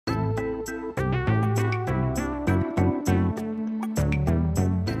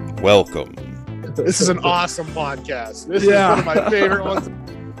Welcome This is an awesome podcast. This is one of my favorite ones.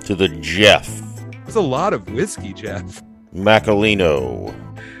 to the Jeff It's a lot of whiskey, Jeff. Macalino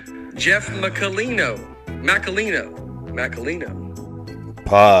Jeff Macalino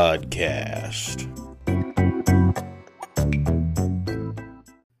podcast.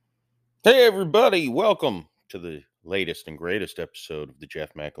 Hey everybody, welcome to the latest and greatest episode of the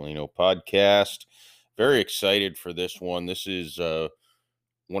Jeff Macalino podcast. Very excited for this one. This is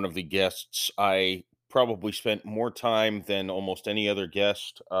one of the guests I probably spent more time than almost any other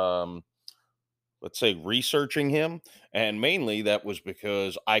guest, let's say, researching him. And mainly that was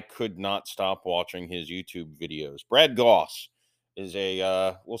because I could not stop watching his YouTube videos. Brad Gosse is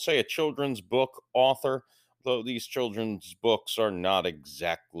we'll say a children's book author, though these children's books are not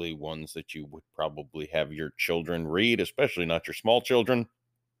exactly ones that you would probably have your children read, especially not your small children.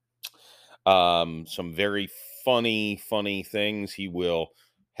 Some very funny things. He will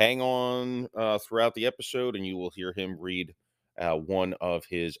hang on throughout the episode, and you will hear him read one of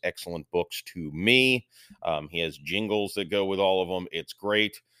his excellent books to me. He has jingles that go with all of them. It's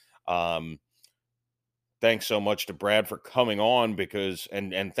great. Thanks so much to Brad for coming on, because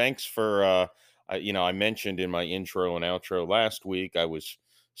and thanks for I mentioned in my intro and outro last week I was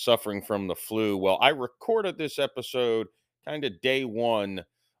suffering from the flu. Well, I recorded this episode kind of day one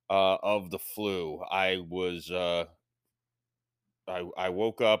of the flu. I was I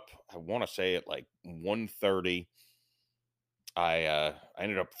woke up, I want to say at like 1:30. I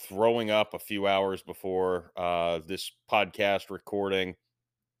ended up throwing up a few hours before this podcast recording.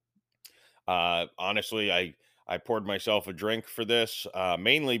 Honestly, I poured myself a drink for this,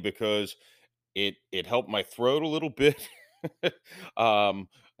 mainly because it helped my throat a little bit.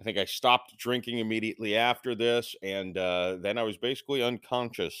 I think I stopped drinking immediately after this, and then I was basically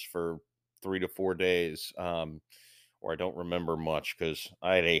unconscious for 3 to 4 days, or I don't remember much because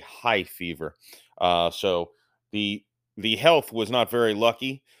I had a high fever. So the health was not very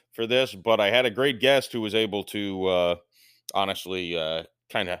lucky for this, but I had a great guest who was able to honestly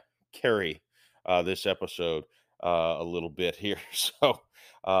kind of carry this episode a little bit here. So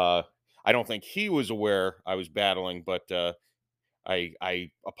I don't think he was aware I was battling, but I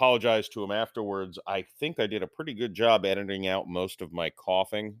apologized to him afterwards. I think I did a pretty good job editing out most of my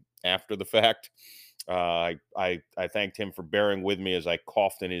coughing after the fact. I thanked him for bearing with me as I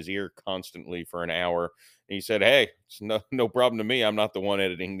coughed in his ear constantly for an hour. And he said, "Hey, it's no problem to me. I'm not the one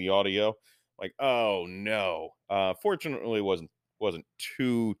editing the audio." Like, oh no. Fortunately, it wasn't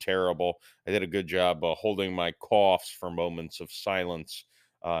too terrible. I did a good job holding my coughs for moments of silence,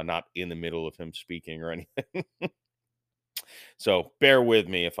 not in the middle of him speaking or anything. So bear with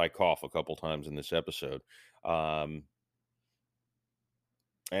me if I cough a couple times in this episode.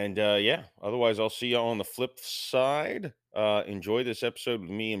 Yeah, otherwise I'll see you on the flip side. Enjoy this episode with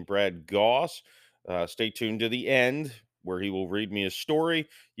me and Brad Gosse. Stay tuned to the end where he will read me a story.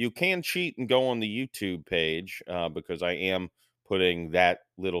 You can cheat and go on the YouTube page because I am putting that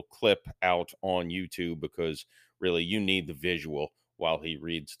little clip out on YouTube, because really you need the visual while he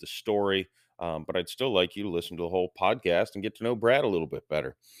reads the story. But I'd still like you to listen to the whole podcast and get to know Brad a little bit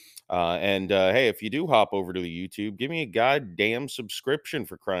better. Hey, if you do hop over to the YouTube, give me a goddamn subscription,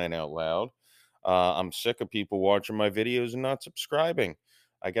 for crying out loud. I'm sick of people watching my videos and not subscribing.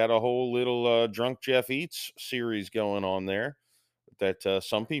 I got a whole little Drunk Jeff Eats series going on there that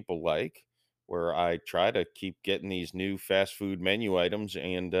some people like, where I try to keep getting these new fast food menu items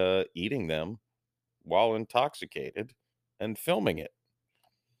and eating them while intoxicated and filming it.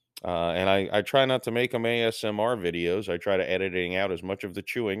 And I try not to make them ASMR videos. I try to editing out as much of the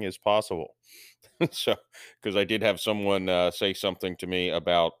chewing as possible. So, because I did have someone say something to me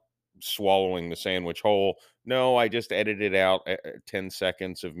about swallowing the sandwich whole. No, I just edited out 10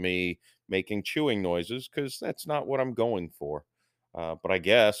 seconds of me making chewing noises, because that's not what I'm going for. But I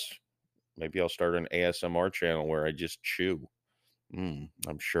guess maybe I'll start an ASMR channel where I just chew. I'm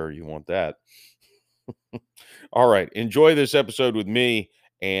sure you want that. All right. Enjoy this episode with me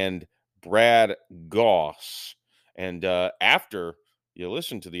and Brad Gosse. And after you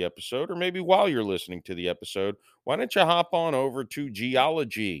listen to the episode, or maybe while you're listening to the episode, why don't you hop on over to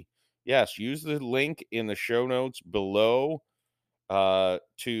Geology? Yes, use the link in the show notes below to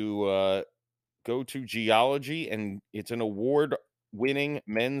go to Geology, and it's an award-winning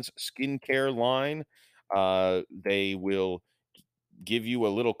men's skincare line. They will give you a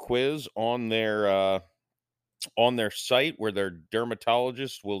little quiz on their site, where their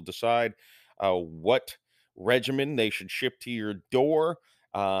dermatologist will decide what regimen they should ship to your door.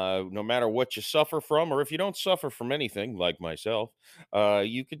 No matter what you suffer from, or if you don't suffer from anything like myself,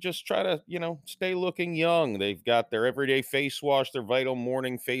 you could just try to, stay looking young. They've got their everyday face wash, their vital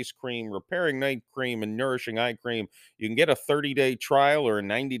morning face cream, repairing night cream, and nourishing eye cream. You can get a 30-day trial or a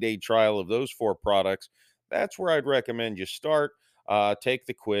 90-day trial of those four products. That's where I'd recommend you start. Take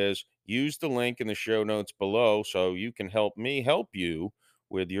the quiz, use the link in the show notes below so you can help me help you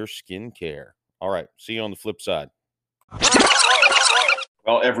with your skincare. All right. See you on the flip side.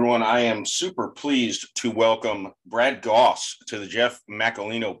 Well, everyone, I am super pleased to welcome Brad Gosse to the Jeff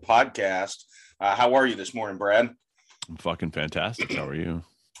Macalino podcast. How are you this morning, Brad? I'm fucking fantastic. How are you?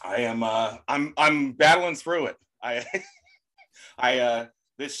 I am. I'm battling through it.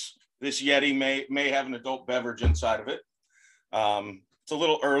 This Yeti may have an adult beverage inside of it. It's a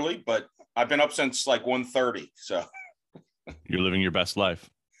little early, but I've been up since like 1:30. So you're living your best life.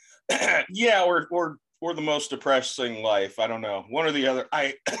 Yeah, or the most depressing life. I don't know. One or the other.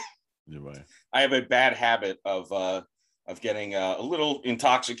 I have a bad habit of getting a little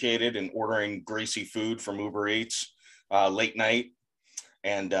intoxicated and ordering greasy food from Uber Eats late night.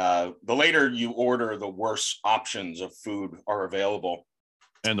 And the later you order, the worse options of food are available.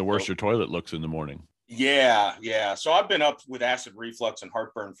 And the worse your toilet looks in the morning. Yeah. So I've been up with acid reflux and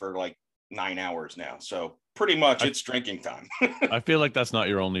heartburn for like 9 hours now. So pretty much it's drinking time. I feel like that's not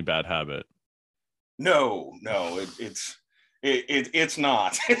your only bad habit. No, it's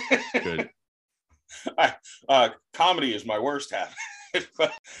not. Good. Comedy is my worst habit.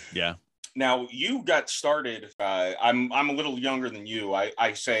 Yeah. Now you got started. I'm a little younger than you.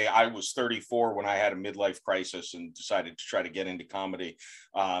 I say I was 34 when I had a midlife crisis and decided to try to get into comedy.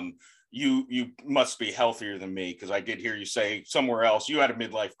 You must be healthier than me, because I did hear you say somewhere else you had a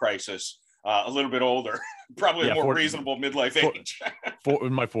midlife crisis, a little bit older, probably a more reasonable midlife age.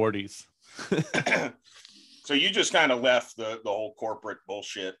 In my 40s. So you just kind of left the whole corporate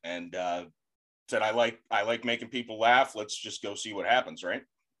bullshit and said, I like making people laugh. Let's just go see what happens, right?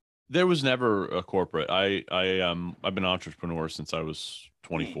 There was never a corporate. I've been an entrepreneur since I was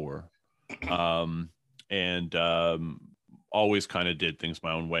 24. And always kind of did things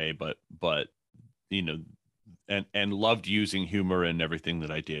my own way, but and loved using humor in everything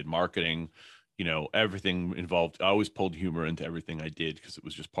that I did. Marketing, everything involved. I always pulled humor into everything I did because it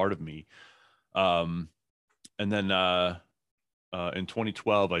was just part of me. And then in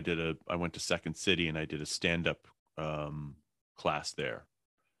 2012, I went to Second City and I did a stand-up class there.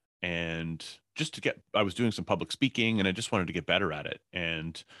 And I was doing some public speaking and I just wanted to get better at it.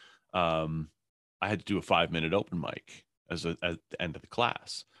 And I had to do a 5-minute open mic at the end of the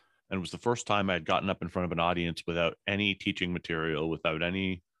class. And it was the first time I had gotten up in front of an audience without any teaching material,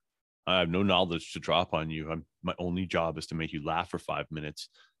 I have no knowledge to drop on you. My only job is to make you laugh for 5 minutes.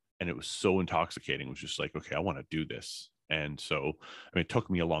 And it was so intoxicating. It was just like, okay, I want to do this. And so, it took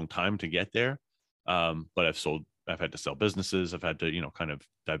me a long time to get there. But I've had to sell businesses. I've had to, kind of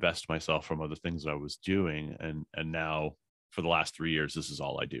divest myself from other things that I was doing. And now for the last 3 years, this is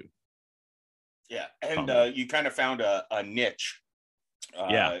all I do. Yeah. And you kind of found a niche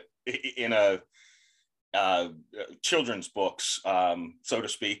in a children's books, so to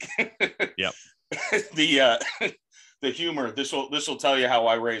speak. Yep. The humor, this will tell you how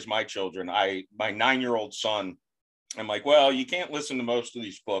I raise my children. My 9-year-old son, I'm like, well, you can't listen to most of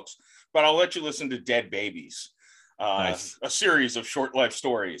these books, but I'll let you listen to Dead Babies. Nice. A series of short life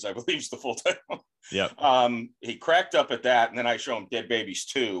stories, I believe is the full title. Yeah. He cracked up at that, and then I show him Dead Babies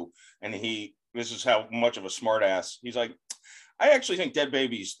 2, and this is how much of a smart ass. He's like, I actually think Dead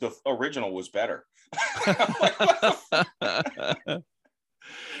Babies, the original, was better.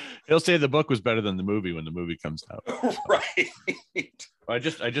 He'll say the book was better than the movie when the movie comes out. Right. I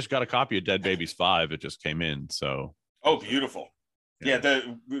just got a copy of Dead Babies 5. It just came in. So. Oh, beautiful. Yeah.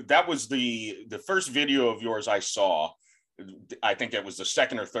 That was the first video of yours I saw. I think it was the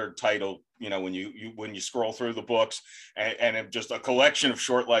second or third title, when you scroll through the books, and it just a collection of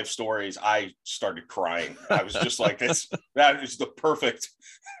short life stories. I started crying. I was just like, that is the perfect.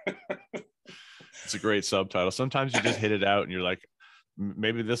 It's a great subtitle. Sometimes you just hit it out and you're like,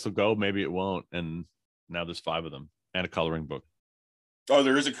 maybe this will go, maybe it won't. And now there's 5 of them and a coloring book. Oh,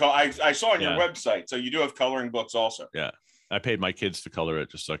 there is I saw on your website. So you do have coloring books also. Yeah. I paid my kids to color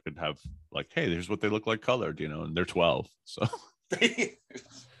it just so I could have like, hey, here's what they look like colored, and they're 12. So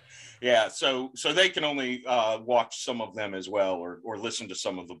yeah. So they can only watch some of them as well, or listen to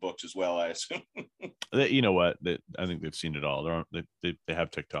some of the books as well, I assume. You know what? I think they've seen it all. They have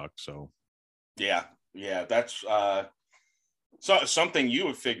TikTok. So yeah. That's something you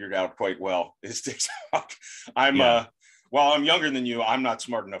have figured out quite well is TikTok. While I'm younger than you, I'm not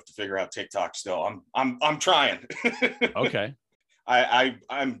smart enough to figure out TikTok still. I'm trying. Okay. I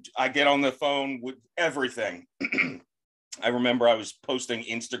get on the phone with everything. I remember I was posting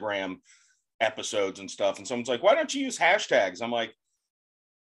Instagram episodes and stuff, and someone's like, "Why don't you use hashtags?" I'm like,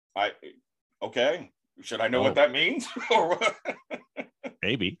 okay, should I know what that means? Or what?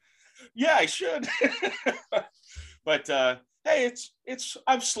 Maybe. Yeah, I should. But hey, it's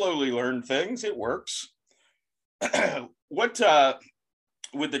I've slowly learned things. It works. What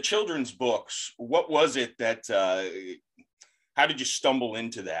with the children's books, what was it that how did you stumble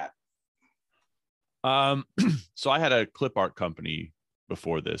into that? So I had a clip art company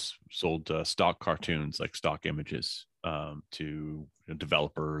before this, sold stock cartoons, like stock images, to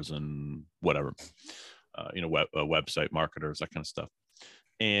developers and whatever, website marketers, that kind of stuff.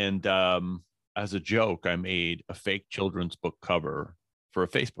 And as a joke, I made a fake children's book cover for a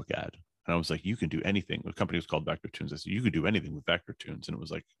Facebook ad. And I was like, you can do anything. The company was called Vector Toons. I said, you could do anything with Vector Toons. And it was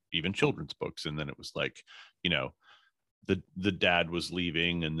like, even children's books. And then it was like, the dad was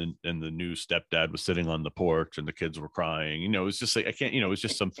leaving, and the new stepdad was sitting on the porch, and the kids were crying. It was just like, I can't, it was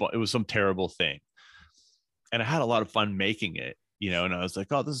just some fun, it was some terrible thing. And I had a lot of fun making it, and I was like,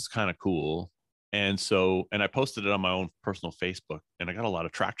 oh, this is kind of cool. And I posted it on my own personal Facebook, and I got a lot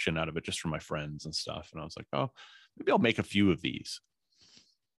of traction out of it just from my friends and stuff. And I was like, oh, maybe I'll make a few of these.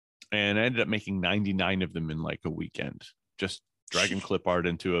 And I ended up making 99 of them in like a weekend, just dragging clip art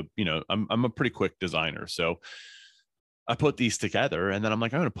into I'm a pretty quick designer. So I put these together, and then I'm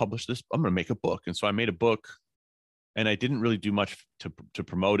like, I'm going to publish this. I'm going to make a book. And so I made a book, and I didn't really do much to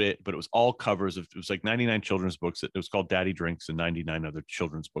promote it, but it was all covers of, it was like 99 children's books. It was called Daddy Drinks, and 99 other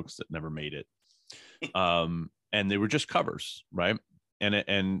children's books that never made it. And they were just covers. Right.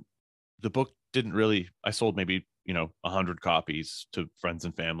 And the book didn't really, I sold maybe, 100 copies to friends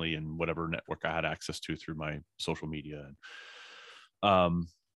and family and whatever network I had access to through my social media. And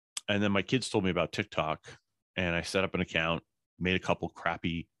then my kids told me about TikTok, and I set up an account, made a couple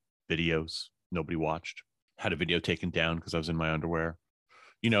crappy videos nobody watched, had a video taken down because I was in my underwear.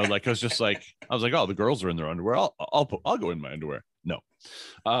 Like I was like, oh, the girls are in their underwear. I'll go in my underwear. No.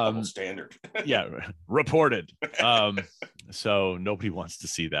 Double standard. Yeah, reported. So nobody wants to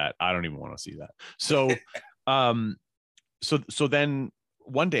see that. I don't even want to see that. So then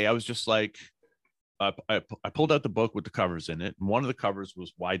one day I was just like, I pulled out the book with the covers in it, and one of the covers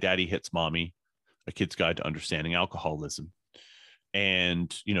was Why Daddy Hits Mommy, A Kid's Guide to Understanding Alcoholism.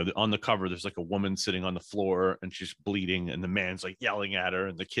 And on the cover there's like a woman sitting on the floor, and she's bleeding, and the man's like yelling at her,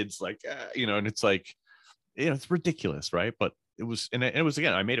 and the kid's like and it's like, it's ridiculous, right? But it was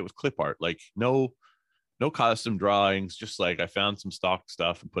again, I made it with clip art, like no custom drawings, just like I found some stock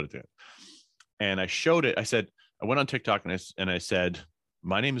stuff and put it there. And I showed it. I went on TikTok, and I said,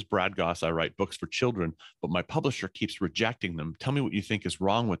 my name is Brad Gosse. I write books for children, but my publisher keeps rejecting them. Tell me what you think is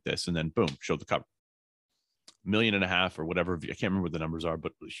wrong with this. And then boom, showed the cover. 1.5 million or whatever. I can't remember what the numbers are,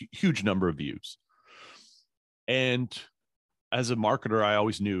 but huge number of views. And as a marketer, I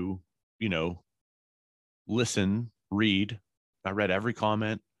always knew, listen, read. I read every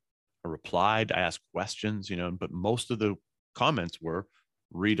comment. I replied. I asked questions, but most of the comments were,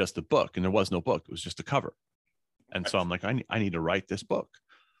 read us the book. And there was no book. It was just a cover. And so I'm like, I need to write this book.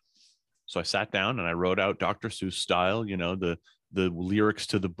 So I sat down and I wrote out Dr. Seuss style, the lyrics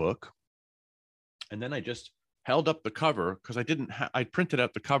to the book. And then I just held up the cover, because I printed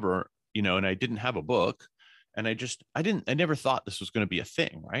out the cover, and I didn't have a book. And I never thought this was going to be a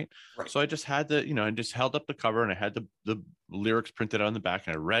thing. Right. So I just had I just held up the cover, and I had the lyrics printed on the back,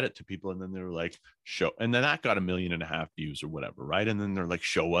 and I read it to people. And then they were like, show. And then that got 1.5 million views or whatever. Right. And then they're like,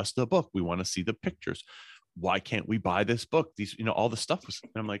 show us the book. We want to see the pictures. Why can't we buy this book? These, all the stuff was,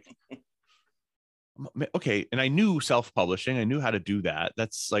 and I'm like, okay. And I knew self-publishing. I knew how to do that.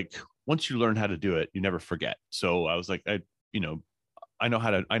 That's like, once you learn how to do it, you never forget. So I was like, I know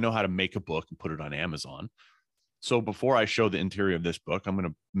how to make a book and put it on Amazon. So before I show the interior of this book, I'm going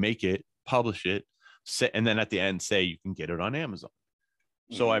to make it, publish it, and then at the end say you can get it on Amazon.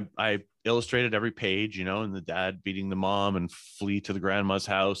 So I illustrated every page, and the dad beating the mom and flee to the grandma's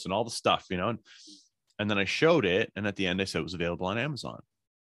house and all the stuff, and then I showed it. And at the end, I said it was available on Amazon.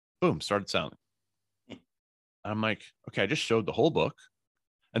 Boom, started selling. I'm like, okay, I just showed the whole book.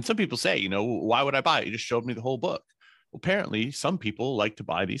 And some people say, why would I buy it? You just showed me the whole book. Well, apparently some people like to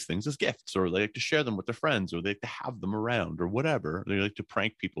buy these things as gifts, or they like to share them with their friends, or they like to have them around, or whatever. They like to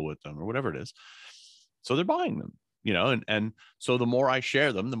prank people with them, or whatever it is. So they're buying them, and so the more I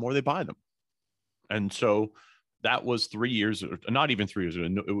share them, the more they buy them. And so that was 3 years, or not even 3 years.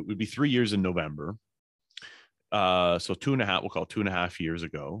 It would be 3 years in November. So 2.5, we'll call it 2.5 years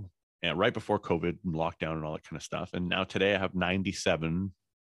ago, and right before COVID and lockdown and all that kind of stuff. And now today I have 97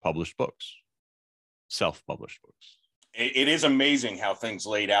 published books, self-published books. it is amazing how things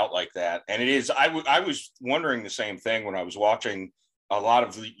laid out like that. And it is, I was wondering the same thing when I was watching a lot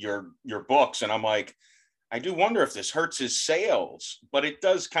of your books, and I'm like, I do wonder if this hurts his sales, but it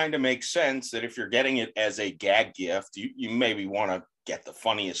does kind of make sense that if you're getting it as a gag gift, you maybe want to get the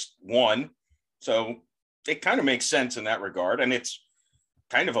funniest one. So it kind of makes sense in that regard. And it's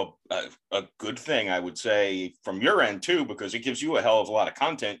kind of a good thing, I would say, from your end too, because it gives you a hell of a lot of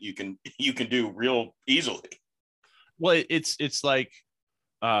content you can do real easily. Well, it's like,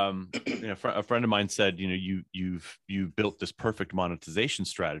 a friend of mine said, you've built this perfect monetization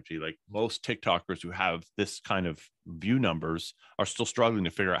strategy. Like most TikTokers who have this kind of view numbers are still struggling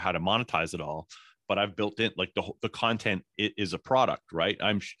to figure out how to monetize it all. But I've built in like the content is a product, right?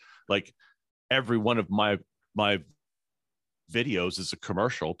 Like every one of my videos is a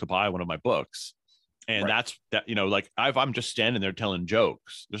commercial to buy one of my books. And Right. that's that, like I'm just standing there telling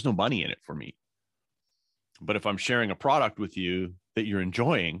jokes. There's no money in it for me. But if I'm sharing a product with you that you're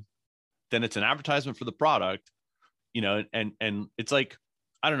enjoying, then it's an advertisement for the product, and it's like,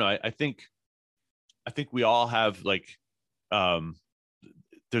 I don't know. I think we all have like,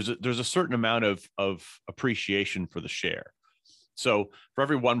 there's a certain amount of appreciation for the share. So for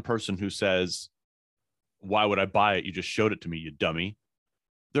every one person who says, why would I buy it? You just showed it to me, you dummy.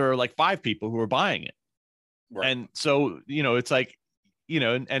 There are like 5 people who are buying it. Right. And so, it's like,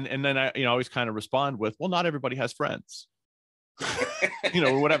 and then I, always kind of respond with, well, not everybody has friends,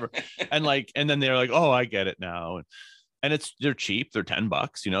 or whatever. And then they're like, oh, I get it now. And they're cheap. They're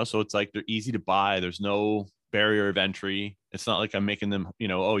 $10, so it's like, they're easy to buy. There's no barrier of entry. It's not like I'm making them,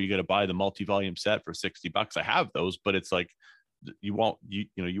 oh, you got to buy the multi-volume set for $60. I have those, but it's like, you want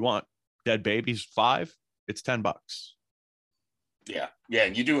Dead Babies 5, it's $10. Yeah.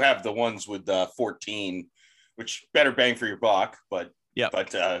 And you do have the ones with 14, which better bang for your buck, but yeah,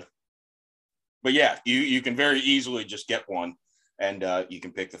 but yeah, you can very easily just get one, and you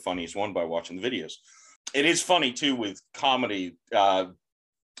can pick the funniest one by watching the videos. It is funny too with comedy. I've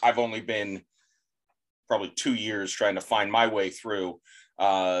only been probably 2 years trying to find my way through,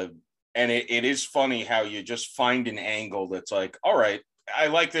 and it is funny how you just find an angle that's like, all right, I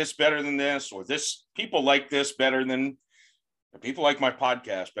like this better than this, or this people like this better than people like my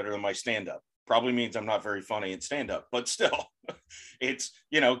podcast better than my stand-up. Probably means I'm not very funny in stand-up, but still, it's,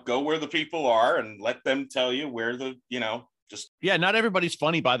 go where the people are and let them tell you where the, just. Yeah, not everybody's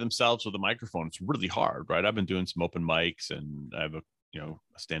funny by themselves with a microphone. It's really hard, right? I've been doing some open mics, and I have a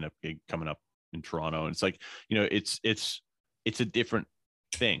stand-up gig coming up in Toronto, and it's like, it's a different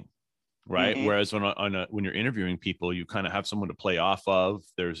thing, right? Mm-hmm. Whereas when you're interviewing people, you kind of have someone to play off of.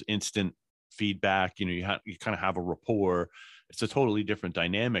 There's instant feedback. You kind of have a rapport. It's a totally different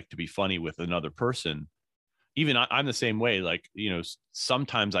dynamic to be funny with another person. Even I'm the same way. Like,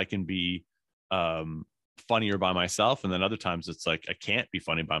 sometimes I can be funnier by myself, and then other times it's like I can't be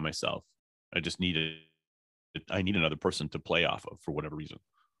funny by myself. I just need another person to play off of for whatever reason.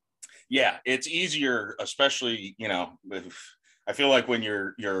 Yeah, it's easier, especially I feel like when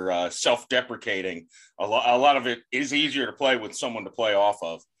you're self-deprecating, a lot of it is easier to play with someone to play off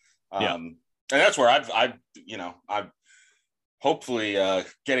of. And that's where I've hopefully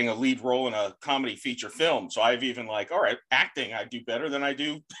getting a lead role in a comedy feature film. So I've even all right, acting, I do better than I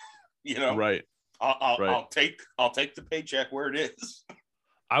do, Right. I'll take the paycheck where it is.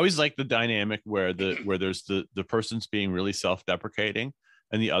 I always like the dynamic where there's the person's being really self-deprecating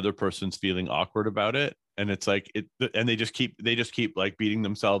and the other person's feeling awkward about it. And it's like and they just keep like beating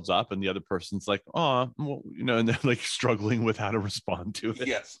themselves up, and the other person's like, oh, well, and they're like struggling with how to respond to it.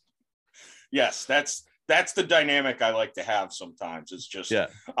 Yes, that's the dynamic I like to have sometimes. It's just,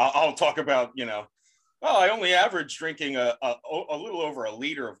 I'll talk about, I only average drinking a little over a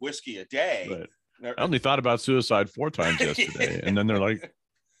liter of whiskey a day. Right. I only thought about suicide 4 times yesterday. And then they're like,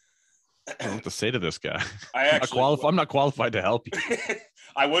 I don't know what to say to this guy. I'm not qualified to help you.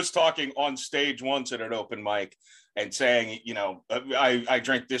 I was talking on stage once at an open mic and saying, I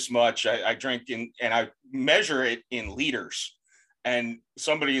drink this much. I drink and I measure it in liters. And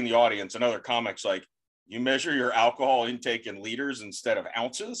somebody in the audience, another comic's like, you measure your alcohol intake in liters instead of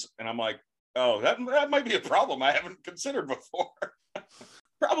ounces? And I'm like, oh, that might be a problem I haven't considered before.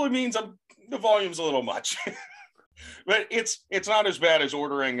 Probably means the volume's a little much. But it's not as bad as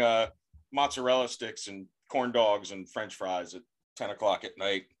ordering mozzarella sticks and corn dogs and French fries at 10 o'clock at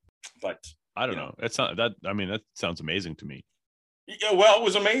night. But I don't know. It's not that. I mean, that sounds amazing to me. Yeah, well, it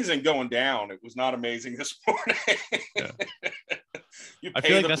was amazing going down. It was not amazing this morning. Yeah. I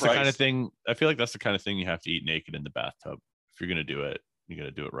feel like that's the kind of thing. I feel like that's the kind of thing you have to eat naked in the bathtub. If you're going to do it, you got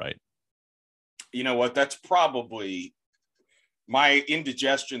to do it right. You know what? That's probably my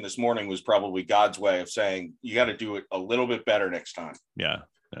indigestion this morning was probably God's way of saying, you got to do it a little bit better next time. Yeah.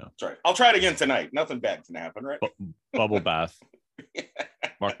 Sorry. I'll try it again tonight. Nothing bad can happen, right? Bubble bath.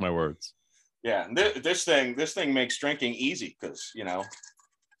 Mark my words. Yeah. This thing makes drinking easy because, you know,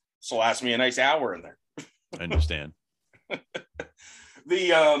 this will last me a nice hour in there. I understand.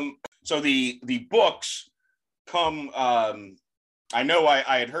 So the books come, I know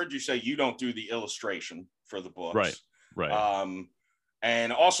I had heard you say you don't do the illustration for the books. Right.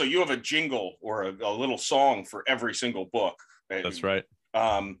 And also you have a jingle or a little song for every single book. That's right.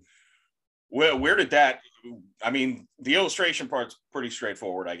 Where did that, I mean, the illustration part's pretty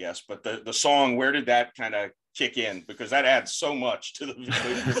straightforward, I guess, but the song, where did that kind of kick in? Because that adds so much to the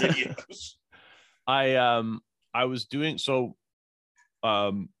videos. I was doing, so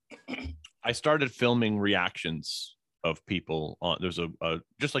I started filming reactions of people on, there's a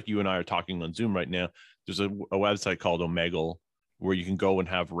just like you and I are talking on Zoom right now, there's a website called Omegle where you can go and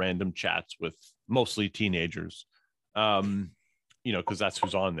have random chats with mostly teenagers, you know, because that's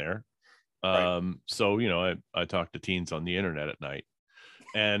who's on there. Right. So, you know, I talk to teens on the internet at night,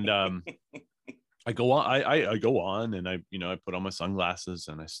 and I go on, I go on and I put on my sunglasses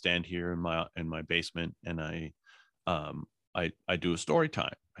and I stand here in my basement and I do a story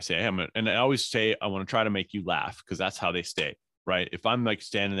time. I say, hey, and I always say, I want to try to make you laugh, because that's how they stay, right? If I'm like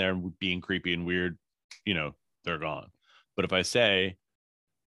standing there and being creepy and weird, you know, they're gone. But if I say,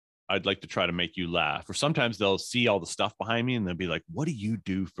 I'd like to try to make you laugh, or sometimes they'll see all the stuff behind me and they'll be like, what do you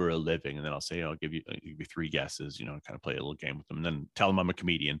do for a living? And then I'll say, I'll give you 3 guesses, you know, kind of play a little game with them and then tell them I'm a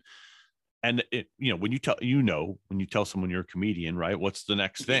comedian. And it, you know, when you tell someone you're a comedian, right? What's the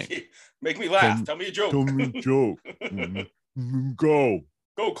next thing? Make me laugh. Tell me a joke. Tell me a joke.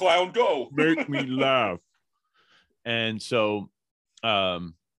 Go clown, go. Make me laugh. And so,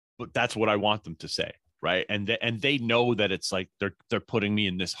 but that's what I want them to say, right? And they know that it's like they're putting me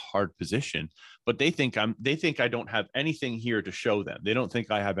in this hard position, but they think I don't have anything here to show them. They don't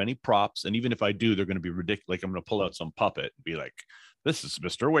think I have any props, and even if I do, they're going to be ridiculous. Like I'm going to pull out some puppet and be like, "This is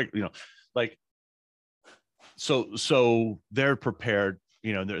Mr. Wig," you know, like. So they're prepared.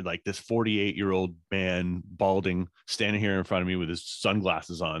 You know, they're like this 48-year-old man, balding, standing here in front of me with his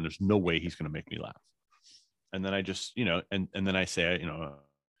sunglasses on. There's no way he's going to make me laugh. And then I just, you know, and then I say, you know,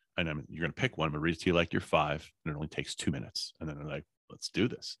 and you're going to pick one. I'm going to read it to you like you're 5, and it only takes 2 minutes. And then they're like, let's do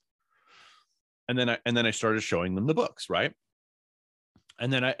this. And then I started showing them the books, right?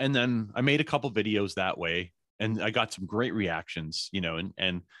 And then I made a couple videos that way, and I got some great reactions, you know,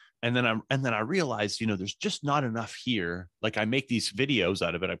 and then I realized, you know, there's just not enough here. Like I make these videos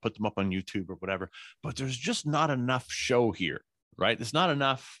out of it. I put them up on YouTube or whatever, but there's just not enough show here, right? There's not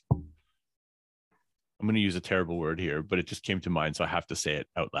enough. I'm going to use a terrible word here, but it just came to mind. So I have to say it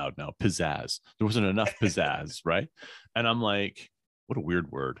out loud now. Pizzazz. There wasn't enough pizzazz, right? And I'm like, what a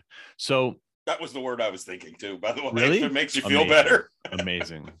weird word. So that was the word I was thinking too, by the way. Really? If it makes you feel better.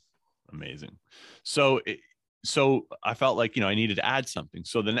 Amazing. So I felt like, you know, I needed to add something.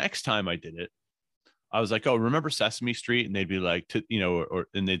 So the next time I did it, I was like, oh, remember Sesame Street? And they'd be like, you know,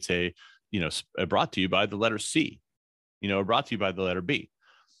 and they'd say, you know, brought to you by the letter C, you know, brought to you by the letter B.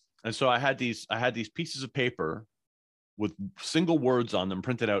 And so I had these pieces of paper with single words on them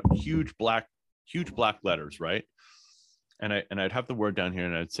printed out, huge black letters, right? And I'd have the word down here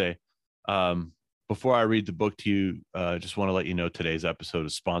and I'd say, before I read the book to you, just want to let you know today's episode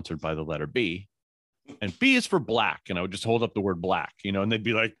is sponsored by the letter B. And B is for black. And I would just hold up the word black, you know, and they'd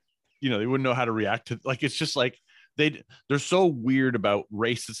be like, you know, they wouldn't know how to react to, like, it's just like, they're so weird about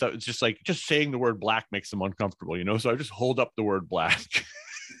race and stuff. It's just like, just saying the word black makes them uncomfortable, you know? So I just hold up the word black.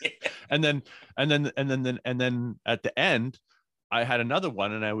 and then at the end, I had another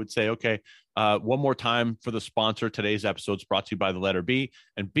one and I would say, okay, one more time for the sponsor. Today's episode is brought to you by the letter B,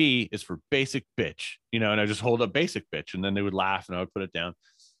 and B is for basic bitch, you know, and I just hold up basic bitch, and then they would laugh and I would put it down.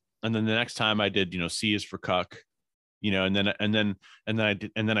 And then the next time I did, you know, C is for cuck, you know, and then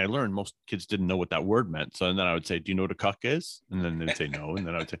I learned most kids didn't know what that word meant. So then I would say, do you know what a cuck is? And then they'd say no. And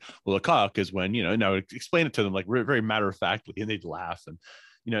then I would say, well, a cuck is when, you know, and I would explain it to them like very matter of factly, and they'd laugh. And,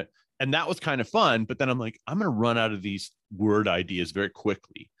 you know, and that was kind of fun. But then I'm like, I'm going to run out of these word ideas very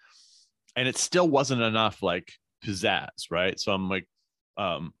quickly. And it still wasn't enough like pizzazz, right? So I'm like,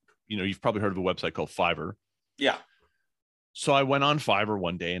 you know, you've probably heard of a website called Fiverr. Yeah. So I went on Fiverr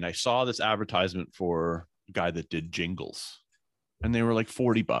one day and I saw this advertisement for a guy that did jingles, and they were like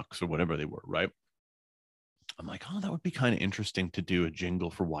 $40 or whatever they were, right? I'm like, oh, that would be kind of interesting to do a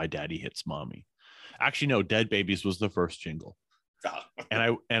jingle for Why Daddy Hits Mommy. Actually, no, Dead Babies was the first jingle.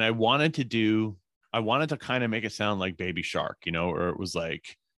 And I wanted to kind of make it sound like Baby Shark, you know, or it was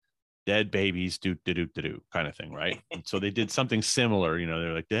like, dead babies do do do do do kind of thing, right? And so they did something similar,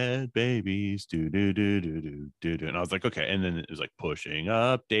 they're like dead babies do do do do do do do, and I was like, okay. And then it was like pushing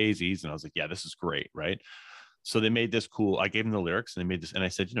up daisies, and I was like, yeah, this is great, right? So they made this cool. I gave them the lyrics, and they made this, and I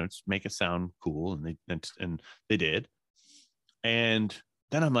said, just make it sound cool, and they did. And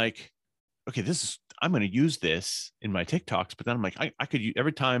then I'm like, okay, I'm going to use this in my TikToks, but then I'm like, I could use,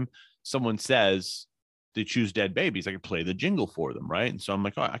 every time someone says they choose dead babies, I could play the jingle for them, right? And so I'm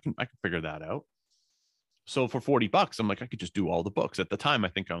like, oh, I can figure that out. So for $40, I'm like, I could just do all the books. At the time, I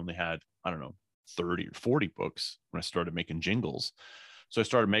think I only had, I don't know, 30 or 40 books when I started making jingles. So I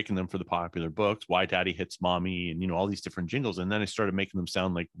started making them for the popular books, Why Daddy Hits Mommy, and all these different jingles. And then I started making them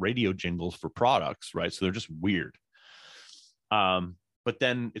sound like radio jingles for products, right? So they're just weird. But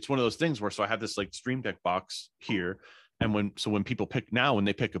then it's one of those things where, so I have this like Stream Deck box here. And when people when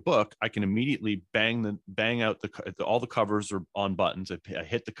they pick a book, I can immediately bang out all the covers are on buttons. I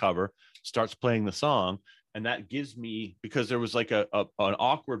hit the cover, starts playing the song. And that gives me, because there was like an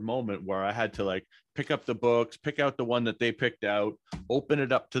awkward moment where I had to like pick up the books, pick out the one that they picked out, open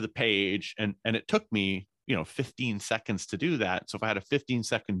it up to the page. And it took me, 15 seconds to do that. So if I had a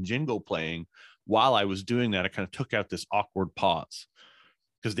 15-second jingle playing while I was doing that, I kind of took out this awkward pause,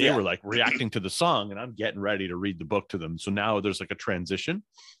 because they were like reacting to the song and I'm getting ready to read the book to them. So now there's like a transition.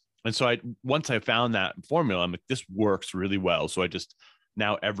 And so once I found that formula, I'm like, this works really well. So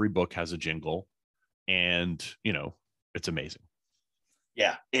now every book has a jingle, and it's amazing.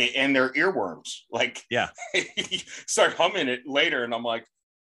 Yeah. And they're earworms. Like, yeah, start humming it later. And I'm like,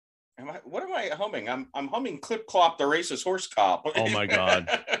 what am I humming? I'm humming Clip Clop, the Racist Horse Cop. Oh my God.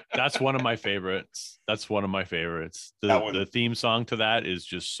 That's one of my favorites. The theme song to that is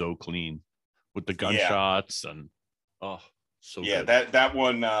just so clean with the gunshots and so good. That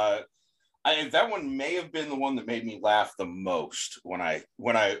one that one may have been the one that made me laugh the most when I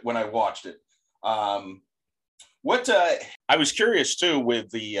watched it. I was curious too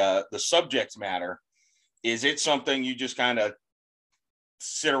with the subject matter. Is it something you just kind of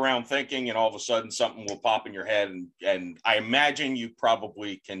sit around thinking and all of a sudden something will pop in your head, and I imagine you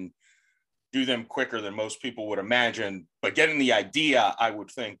probably can do them quicker than most people would imagine, but getting the idea, I would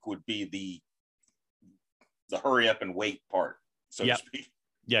think, would be the hurry up and wait part, so to speak.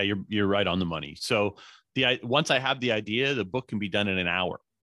 Yeah, you're right on the money. So once I have the idea, the book can be done in an hour,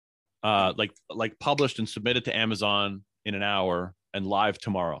 like published and submitted to Amazon in an hour and live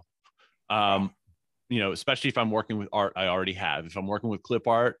tomorrow. Especially if I'm working with art, I already have. If I'm working with clip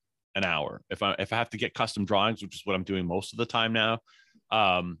art, an hour. If I have to get custom drawings, which is what I'm doing most of the time now,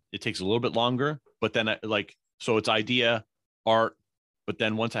 it takes a little bit longer. But then so it's idea, art. But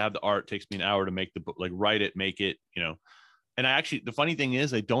then once I have the art, it takes me an hour to make the book, like write it, make it, And the funny thing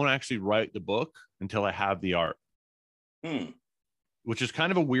is, I don't actually write the book until I have the art. Which is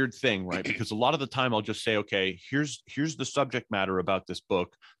kind of a weird thing, right? Because a lot of the time I'll just say, okay, here's the subject matter about this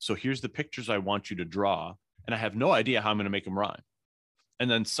book. So here's the pictures I want you to draw. And I have no idea how I'm going to make them rhyme. And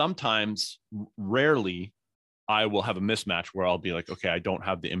then sometimes, rarely, I will have a mismatch where I'll be like, okay, I don't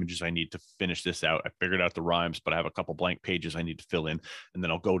have the images I need to finish this out. I figured out the rhymes, but I have a couple blank pages I need to fill in. And then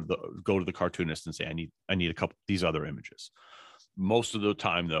I'll go to the cartoonist and say, I need a couple these other images. Most of the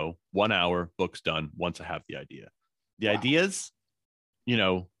time though, 1 hour, book's done once I have the idea. The ideas,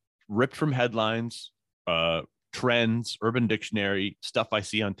 ripped from headlines, trends, Urban Dictionary, stuff I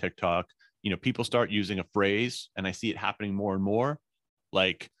see on TikTok. People start using a phrase and I see it happening more and more.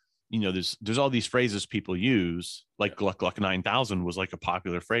 Like, there's all these phrases people use, like Gluck Gluck 9000 was like a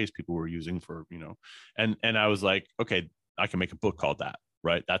popular phrase people were using for, and I was like, okay, I can make a book called that,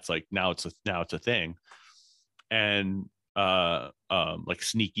 right? That's like, now it's a thing. And like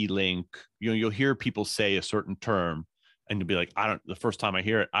sneaky link, you'll hear people say a certain term and you'll be like, the first time I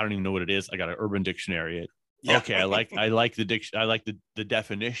hear it, I don't even know what it is. I got an Urban Dictionary. Okay. I like the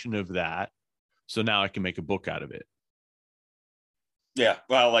definition of that. So now I can make a book out of it. Yeah.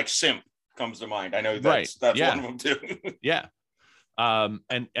 Well, like simp comes to mind. I know that's one of them too. Yeah. And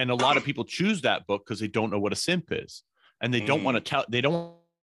a lot of people choose that book because they don't know what a simp is. And they don't want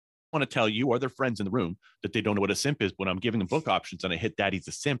to tell you or their friends in the room that they don't know what a simp is. When I'm giving them book options and I hit daddy's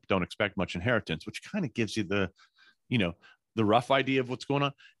a simp, don't expect much inheritance, which kind of gives you the rough idea of what's going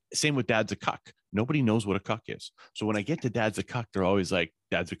on. Same with dad's a cuck. Nobody knows what a cuck is. So when I get to dad's a cuck, they're always like,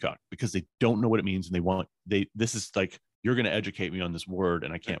 dad's a cuck, because they don't know what it means. And this is like, you're going to educate me on this word.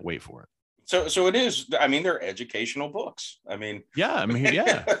 And I can't wait for it. So it is. I mean, they're educational books. I mean, yeah. I'm in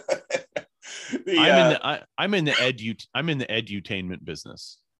the edutainment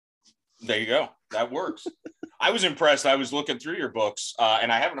business. There you go. That works. I was impressed. I was looking through your books,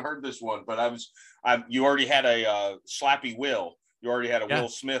 and I haven't heard this one, but you already had a Slappy Will. You already had a Will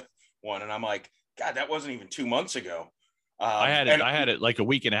Smith one, and I'm like, God, that wasn't even 2 months ago. I had it like a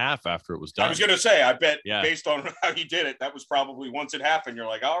week and a half after it was done. I was going to say, I bet based on how you did it, that was probably once it happened, you're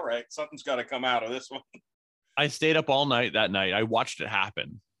like, all right, something's got to come out of this one. I stayed up all night that night. I watched it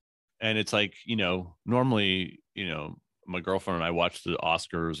happen. And it's like, normally, my girlfriend and I watch the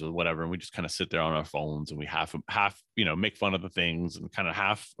Oscars or whatever, and we just kind of sit there on our phones and we half, make fun of the things and kind of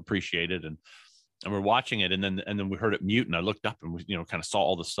half appreciate it. And we're watching it. And then we heard it mute, and I looked up and we, kind of saw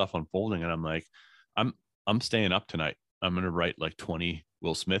all the stuff unfolding. And I'm like, I'm staying up tonight. I'm going to write like 20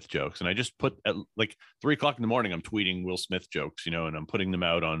 Will Smith jokes. And I just put at like 3:00 in the morning, I'm tweeting Will Smith jokes, and I'm putting them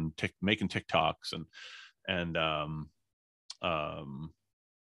out on making TikToks and I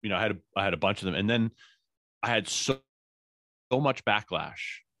had a bunch of them. And then I had so much backlash.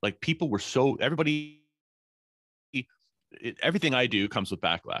 Like people were everything I do comes with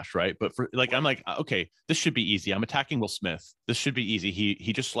backlash, right? But I'm like, okay, this should be easy. I'm attacking Will Smith. This should be easy.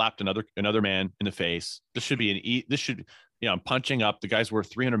 He just slapped another man in the face. This should be I'm punching up. The guy's worth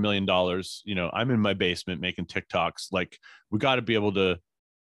 $300 million. I'm in my basement making TikToks. Like, we got to be able to,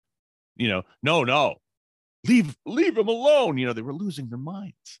 no, leave him alone. They were losing their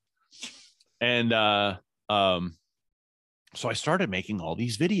minds. And so I started making all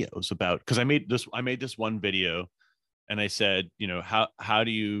these videos because I made this one video. And I said, how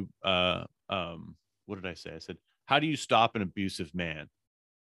do you, what did I say? I said, how do you stop an abusive man?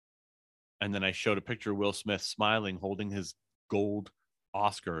 And then I showed a picture of Will Smith smiling, holding his gold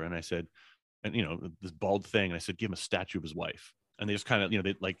Oscar. And I said, and, this bald thing. And I said, give him a statue of his wife. And they just kind of,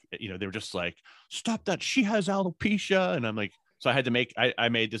 they were just like, stop that. She has alopecia. And I'm like, so I had to I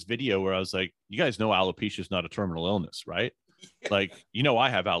made this video where I was like, you guys know alopecia is not a terminal illness, right? Yeah. Like, I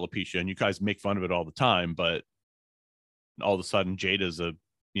have alopecia and you guys make fun of it all the time, but all of a sudden Jada's a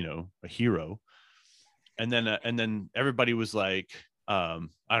hero. And then everybody was like, I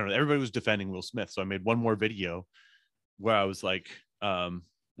don't know, everybody was defending Will Smith. So I made one more video where I was like,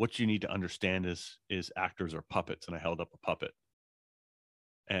 what you need to understand is actors are puppets. And I held up a puppet.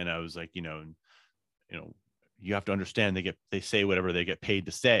 And I was like, you have to understand they say whatever they get paid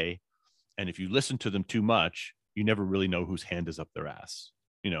to say. And if you listen to them too much, you never really know whose hand is up their ass.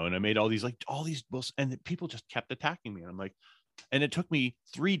 And I made all these and people just kept attacking me. And I'm like, and it took me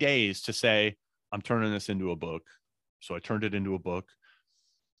 3 days to say, I'm turning this into a book. So I turned it into a book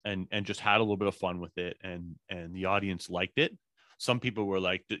and just had a little bit of fun with it. And the audience liked it. Some people were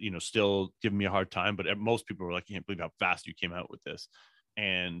like, still giving me a hard time, but most people were like, I can't believe how fast you came out with this.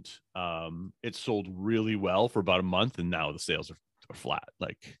 And it sold really well for about a month. And now the sales are flat.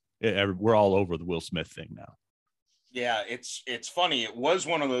 Like we're all over the Will Smith thing now. Yeah, it's funny. It was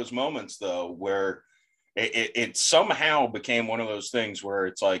one of those moments though where it somehow became one of those things where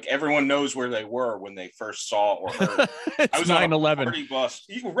it's like everyone knows where they were when they first saw or heard. I was 9/11 on a party bus.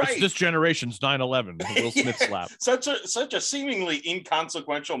 Right. It's this generation's 9/11. The Will Smith slap. Such a seemingly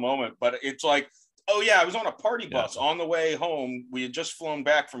inconsequential moment, but it's like, oh yeah, I was on a party bus on the way home. We had just flown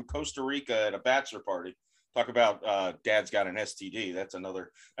back from Costa Rica at a bachelor party. Talk about dad's got an STD. That's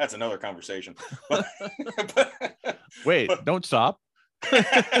another conversation. Wait, don't stop.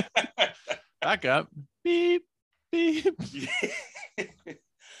 Back up. Beep, beep.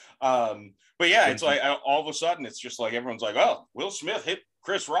 But yeah, it's like all of a sudden it's just like everyone's like, oh, Will Smith hit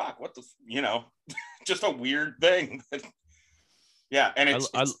Chris Rock. What the, just a weird thing. Yeah, and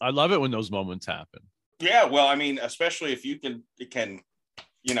I love it when those moments happen. Yeah, well, I mean, especially if it can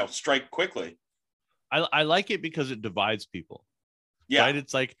strike quickly. I like it because it divides people. Yeah, right?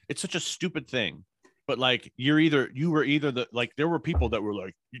 It's like it's such a stupid thing, but like you were either the like there were people that were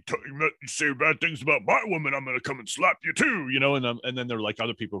like you say bad things about my woman, I'm gonna come and slap you too, and then there are like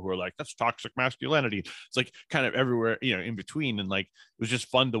other people who are like that's toxic masculinity. It's like kind of everywhere in between, and like it was just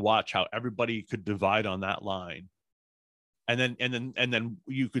fun to watch how everybody could divide on that line. And then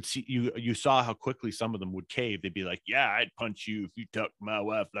you could see you saw how quickly some of them would cave. They'd be like, yeah, I'd punch you if you took my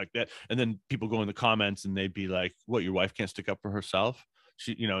wife like that. And then people go in the comments and they'd be like, what, your wife can't stick up for herself?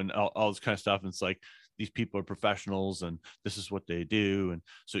 She, and all this kind of stuff. And it's like, these people are professionals and this is what they do. And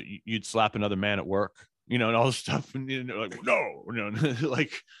so you'd slap another man at work, and all this stuff. And like, no,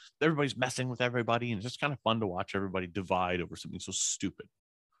 like everybody's messing with everybody. And it's just kind of fun to watch everybody divide over something so stupid.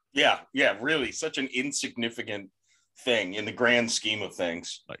 Yeah. Yeah. Really. Such an insignificant thing in the grand scheme of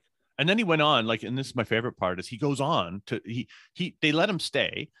things. Like, and then he went on, like, and this is my favorite part, is he goes on to they let him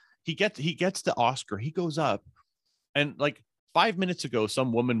stay. He gets the Oscar. He goes up, and like 5 minutes ago,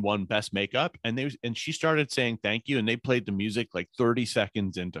 some woman won Best Makeup, and she started saying thank you, and they played the music like 30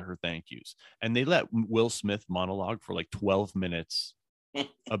 seconds into her thank yous, and they let Will Smith monologue for like 12 minutes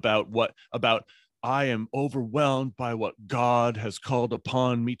about I am overwhelmed by what God has called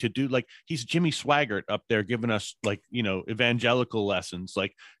upon me to do. Like he's Jimmy Swaggart up there giving us like, you know, evangelical lessons.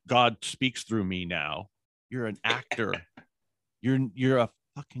 Like God speaks through me now. You're an actor. You're a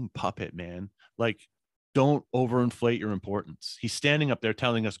fucking puppet, man. Like, don't overinflate your importance. He's standing up there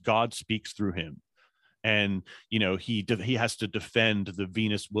telling us God speaks through him. And you know he has to defend the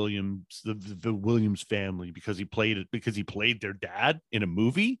Venus Williams, the Williams family because he played their dad in a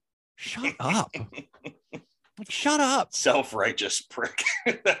movie. Shut up! Like, shut up! Self-righteous prick.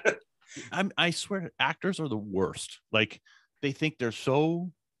 I swear, actors are the worst. Like they think they're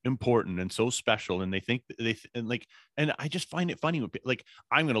so important and so special, and they think and I just find it funny when like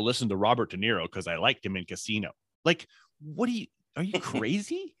I'm going to listen to Robert De Niro because I liked him in Casino. Like, are you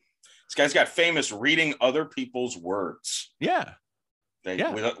crazy? This guy's got famous reading other people's words. Yeah.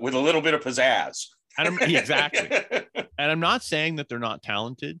 With a little bit of pizzazz. And exactly. And I'm not saying that they're not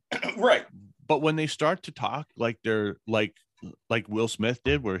talented. Right. But when they start to talk like they're like Will Smith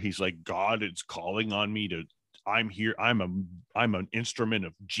did, where he's like, God is calling on me to, I'm here. I'm an instrument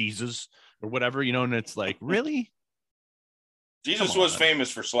of Jesus or whatever, you know, and it's like, really? Jesus was famous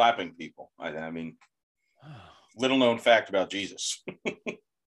for slapping people. I mean, little known fact about Jesus.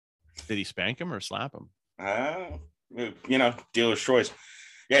 Did he spank him or slap him? You know, dealer's choice.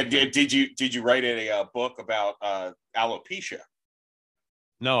 Yeah. Did you write a book about alopecia?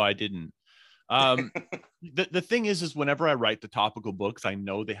 No, I didn't. The thing is whenever I write the topical books, I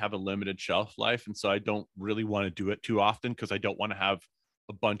know they have a limited shelf life. And so I don't really want to do it too often because I don't want to have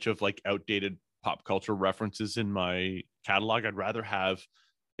a bunch of like outdated pop culture references in my catalog. I'd rather have,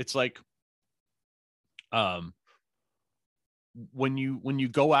 it's like, when you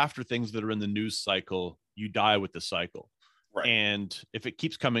go after things that are in the news cycle, you die with the cycle. Right. And if it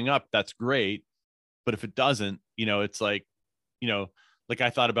keeps coming up, that's great. But if it doesn't, you know, it's like, you know, like I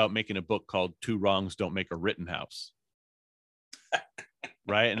thought about making a book called Two Wrongs Don't Make a Rittenhouse.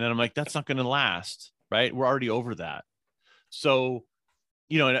 Right. And then I'm like, that's not going to last. Right. We're already over that. So,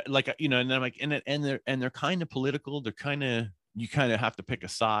 you know, like, you know, and I'm like, and they're kind of political. They're kind of, you kind of have to pick a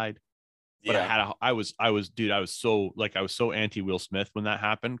side. But yeah. I was so anti Will Smith when that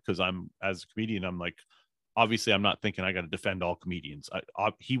happened. Cause as a comedian, I'm like, obviously I'm not thinking I got to defend all comedians.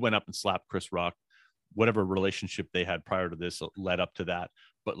 He went up and slapped Chris Rock, whatever relationship they had prior to this led up to that.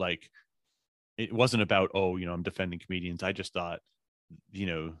 But like, it wasn't about, oh, you know, I'm defending comedians. I just thought, you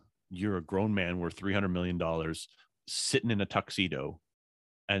know, you're a grown man worth $300 million sitting in a tuxedo.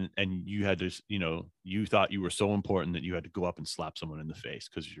 And you had to, you know, you thought you were so important that you had to go up and slap someone in the face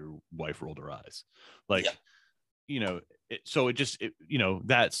because your wife rolled her eyes. Like, yeah. You know, you know,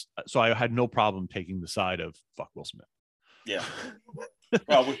 that's, so I had no problem taking the side of fuck Will Smith. Yeah.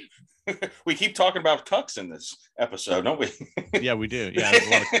 Well, we keep talking about cucks in this episode, don't we? Yeah, we do. Yeah,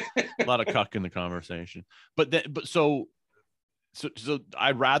 a lot of cuck in the conversation. But so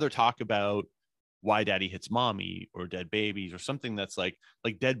I'd rather talk about Why Daddy Hits Mommy or Dead Babies or something that's like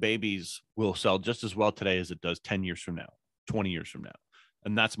Dead Babies will sell just as well today as it does 10 years from now, 20 years from now.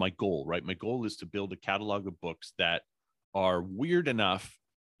 And that's my goal, right? My goal is to build a catalog of books that are weird enough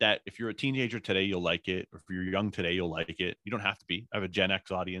that if you're a teenager today, you'll like it. Or if you're young today, you'll like it. You don't have to be. I have a Gen X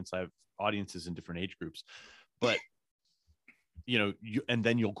audience. I have audiences in different age groups. But, you know, and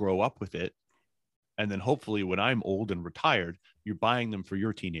then you'll grow up with it. And then hopefully when I'm old and retired, you're buying them for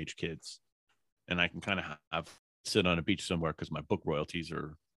your teenage kids. And I can kind of sit on a beach somewhere because my book royalties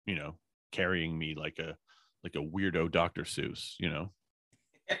are, you know, carrying me like a weirdo Dr. Seuss, you know.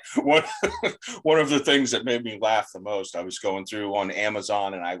 One of the things that made me laugh the most, I was going through on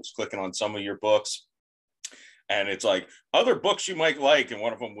Amazon and I was clicking on some of your books. And it's like other books you might like. And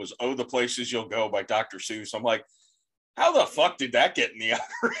one of them was Oh, the Places You'll Go by Dr. Seuss. I'm like, how the fuck did that get in the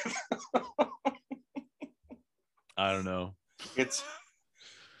algorithm? I don't know. It's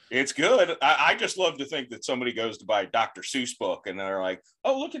good. I just love to think that somebody goes to buy a Dr. Seuss book and they're like,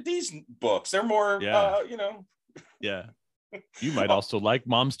 oh, look at these books. They're more, you know. Yeah. You might also like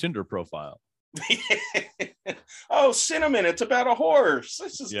Mom's Tinder profile. Oh, Cinnamon. It's about a horse.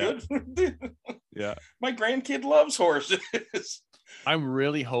 This is good. Yeah. My grandkid loves horses. I'm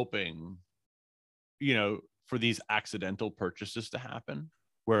really hoping, you know, for these accidental purchases to happen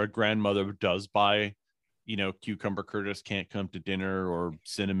where a grandmother does buy, you know, Cucumber Curtis Can't Come to Dinner or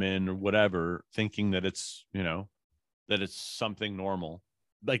Cinnamon or whatever, thinking that it's, you know, that it's something normal.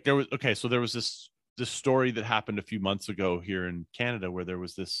 Like there was this story that happened a few months ago here in Canada where there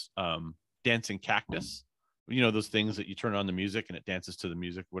was this dancing cactus, you know, those things that you turn on the music and it dances to the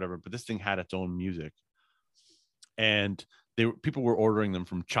music, whatever. But this thing had its own music, and people were ordering them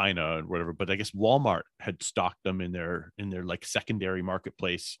from China and whatever. But I guess Walmart had stocked them in their like secondary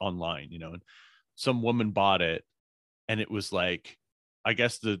marketplace online, you know. And some woman bought it, and it was like, I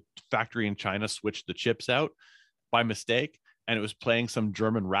guess the factory in China switched the chips out by mistake, and it was playing some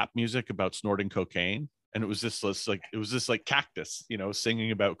German rap music about snorting cocaine. And it was this like cactus,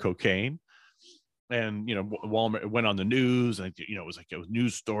 singing about cocaine. And Walmart, it went on the news, and it was like a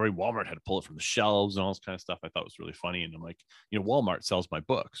news story. Walmart had to pull it from the shelves and all this kind of stuff. I thought was really funny. And I'm like, Walmart sells my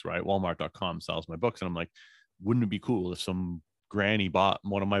books, right? Walmart.com sells my books. And I'm like, wouldn't it be cool if some granny bought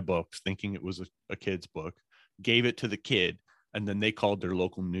one of my books thinking it was a kid's book, gave it to the kid, and then they called their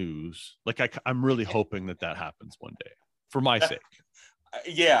local news? Like, I'm really hoping that happens one day for my sake.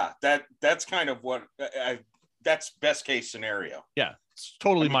 Yeah, that's kind of what that's best case scenario. Yeah, it's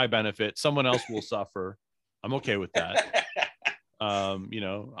totally my benefit. Someone else will suffer. I'm okay with that.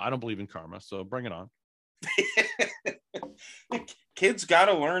 I don't believe in karma, so bring it on. Kids got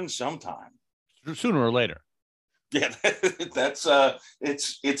to learn sometime, sooner or later. Yeah, that's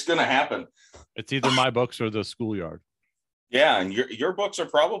it's going to happen. It's either my books or the schoolyard. Yeah, and your books are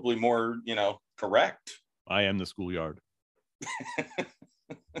probably more, correct. I am the schoolyard.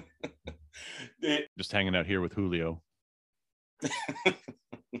 Just hanging out here with Julio.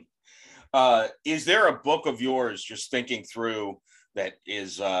 Is there a book of yours, just thinking through, that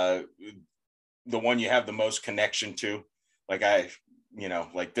is the one you have the most connection to? Like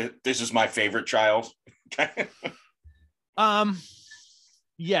this is my favorite child.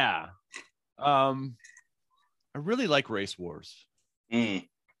 Yeah. I really like Race Wars.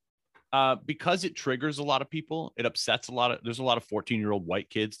 Because it triggers a lot of people. It upsets there's a lot of 14-year-old white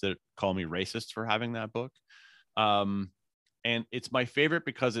kids that call me racist for having that book. And it's my favorite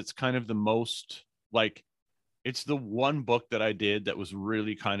because it's kind of the most, like, it's the one book that I did that was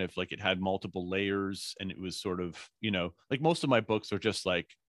really kind of like, it had multiple layers, and it was sort of, like most of my books are just like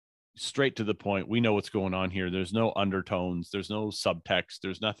straight to the point. We know what's going on here. There's no undertones. There's no subtext.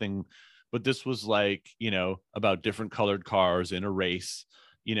 There's nothing. But this was like, about different colored cars in a race,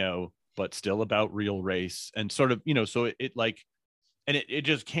 but still about real race, and sort of, so it like, and it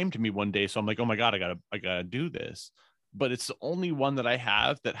just came to me one day. So I'm like, oh my God, I gotta do this. But it's the only one that I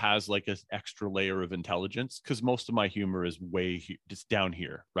have that has like an extra layer of intelligence, because most of my humor is just down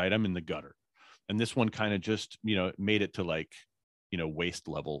here, right? I'm in the gutter. And this one kind of just, made it to like, waist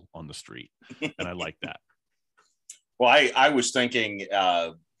level on the street. And I like that. Well, I was thinking it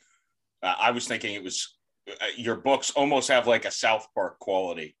was your books almost have like a South Park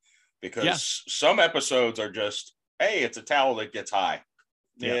quality, because some episodes are just, hey, it's a towel that gets high.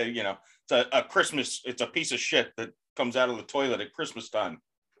 Yeah, it's a Christmas, it's a piece of shit that comes out of the toilet at Christmas time.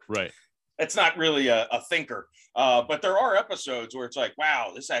 Right. It's not really a thinker. But there are episodes where it's like,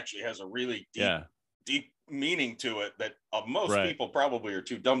 wow, this actually has a really deep meaning to it that most people probably are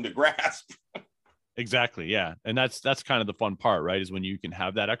too dumb to grasp. Exactly. Yeah. And that's kind of the fun part, right? Is when you can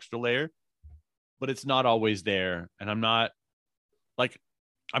have that extra layer, but it's not always there. And I'm not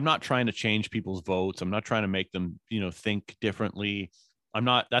trying to change people's votes. I'm not trying to make them, think differently.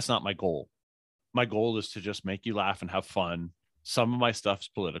 That's not my goal. My goal is to just make you laugh and have fun. Some of my stuff's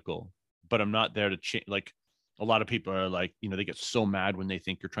political, but I'm not there to change. Like, a lot of people are like, they get so mad when they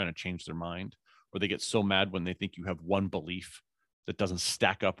think you're trying to change their mind, or they get so mad when they think you have one belief that doesn't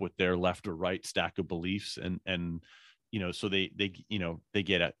stack up with their left or right stack of beliefs. And so they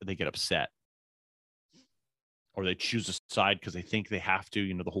get upset, or they choose a side because they think they have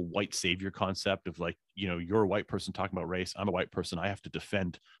to, the whole white savior concept of like, you're a white person talking about race. I'm a white person. I have to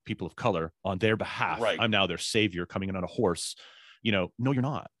defend people of color on their behalf. Right. I'm now their savior coming in on a horse. No, you're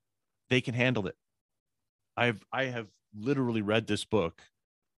not. They can handle it. I have literally read this book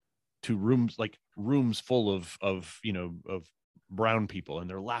to rooms full of brown people, and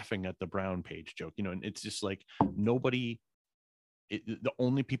they're laughing at the brown page joke, and it's just like the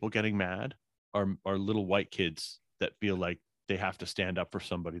only people getting mad are little white kids that feel like they have to stand up for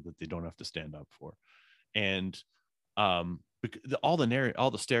somebody that they don't have to stand up for. And all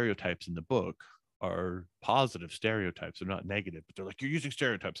the stereotypes in the book are positive stereotypes. They're not negative, but they're like, you're using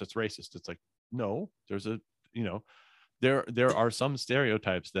stereotypes, that's racist. It's like, no, there's there are some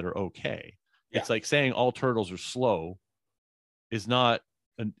stereotypes that are okay. Yeah. It's like saying all turtles are slow is not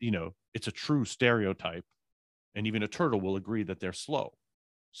it's a true stereotype, and even a turtle will agree that they're slow.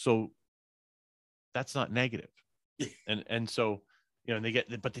 So that's not negative. and so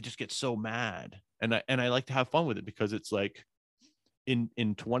but they just get so mad, and I like to have fun with it, because it's like in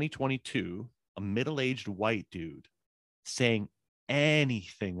 2022, a middle-aged white dude saying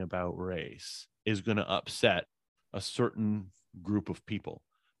anything about race is going to upset a certain group of people,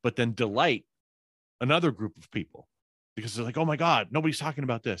 but then delight another group of people, because they're like, oh my God, nobody's talking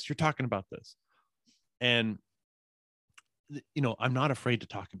about this, you're talking about this. And I'm not afraid to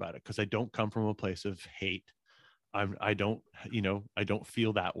talk about it because I don't come from a place of hate. I don't, I don't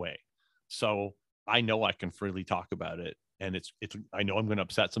feel that way. So I know I can freely talk about it. And I know I'm going to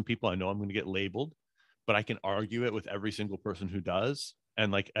upset some people. I know I'm going to get labeled, but I can argue it with every single person who does.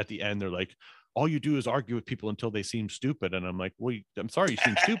 And like at the end, they're like, all you do is argue with people until they seem stupid. And I'm like, well, I'm sorry you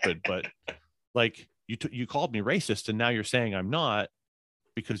seem stupid, but like you called me racist and now you're saying I'm not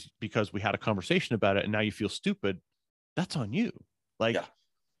because we had a conversation about it and now you feel stupid. That's on you. Like, Yeah.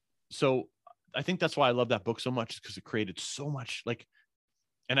 So I think that's why I love that book so much, because it created so much like,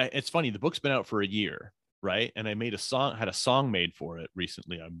 and it's funny, the book's been out for a year, right? And I had a song made for it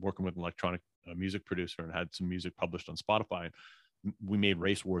recently. I'm working with an electronic music producer and had some music published on Spotify. We made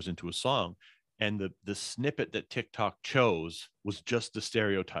Race Wars into a song. And the snippet that TikTok chose was just the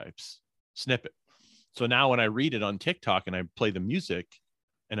stereotypes snippet. So now when I read it on TikTok and I play the music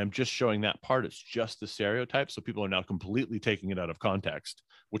and I'm just showing that part, it's just the stereotypes. So people are now completely taking it out of context,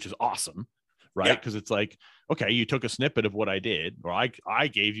 which is awesome. Right. Because it's like, okay, you took a snippet of what I did, or I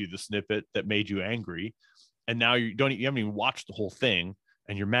gave you the snippet that made you angry. And now you haven't even watched the whole thing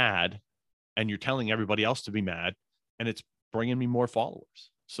and you're mad and you're telling everybody else to be mad, and it's bringing me more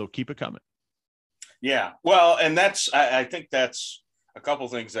followers. So keep it coming. Yeah. Well, and I think that's a couple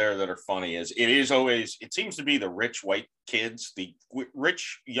things there that are funny. It seems to be the rich white kids, the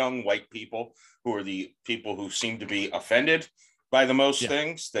rich young white people who are the people who seem to be offended by the most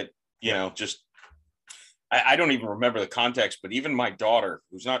things that, just, I don't even remember the context, but even my daughter,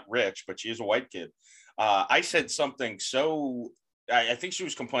 who's not rich, but she is a white kid. I said something I think she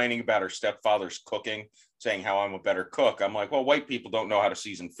was complaining about her stepfather's cooking, saying how I'm a better cook. I'm like, well, white people don't know how to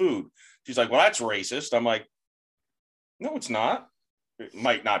season food. She's like, well, that's racist. I'm like, no, it's not. It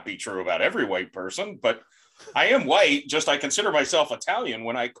might not be true about every white person, but I am white. Just I consider myself Italian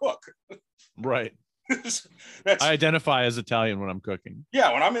when I cook. Right. I identify as Italian when I'm cooking.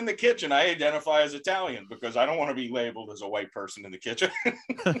 Yeah, when I'm in the kitchen, I identify as Italian because I don't want to be labeled as a white person in the kitchen.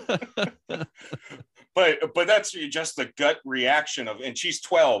 but that's just the gut reaction and she's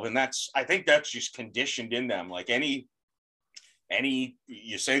 12, and I think that's just conditioned in them. Like any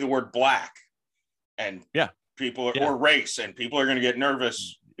you say the word black and people or race, and people are going to get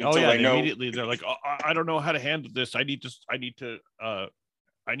nervous until they know. Immediately they're like, oh, I don't know how to handle this. I need to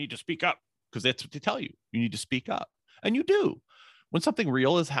speak up. Because that's what they tell you. You need to speak up. And you do. When something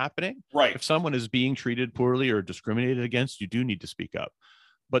real is happening, right? If someone is being treated poorly or discriminated against, you do need to speak up.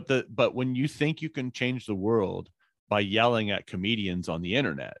 But when you think you can change the world by yelling at comedians on the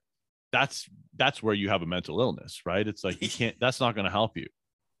internet, that's where you have a mental illness, right? It's like, you can't, that's not going to help you.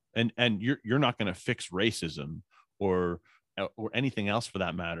 And you're not going to fix racism or anything else for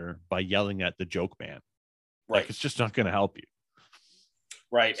that matter by yelling at the joke man. Right. Like, it's just not going to help you.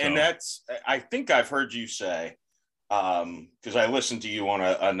 Right. So. And I think I've heard you say, because I listened to you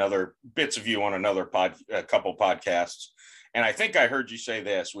on bits of you on a couple podcasts. And I think I heard you say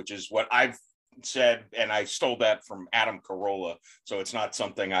this, which is what I've said. And I stole that from Adam Carolla. So it's not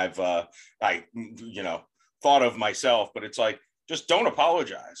something I've, thought of myself, but it's like, just don't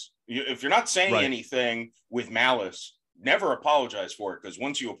apologize. If you're not saying anything with malice, never apologize for it. Because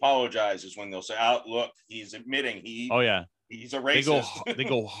once you apologize is when they'll say, oh, look, he's admitting he's a racist. They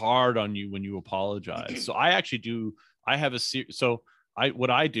go hard on you when you apologize. So I actually do. I have what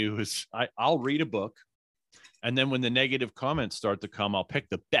I do is I'll read a book, and then when the negative comments start to come, I'll pick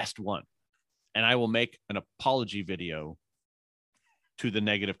the best one, and I will make an apology video to the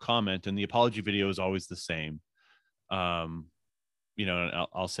negative comment. And the apology video is always the same. And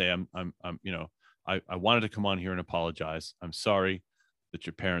I'll say I wanted to come on here and apologize. I'm sorry that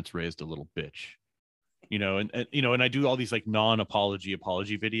your parents raised a little bitch. And I do all these like non-apology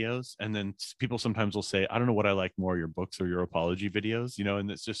apology videos. And then people sometimes will say, I don't know what I like more, your books or your apology videos,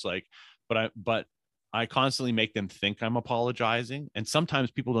 and it's just like, but I constantly make them think I'm apologizing. And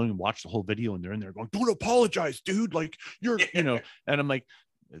sometimes people don't even watch the whole video and they're in there going, don't apologize, dude. Like and I'm like,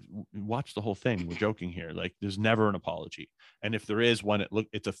 watch the whole thing. We're joking here. Like, there's never an apology. And if there is one,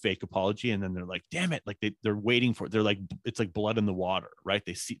 it's a fake apology. And then they're like, damn it. Like they're waiting for it. They're like, it's like blood in the water, right?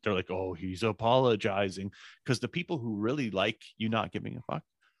 They're like, oh, he's apologizing. Because the people who really like you not giving a fuck,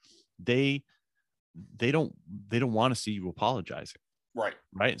 they don't want to see you apologizing.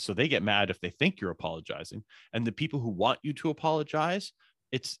 Right. So they get mad if they think you're apologizing. And the people who want you to apologize,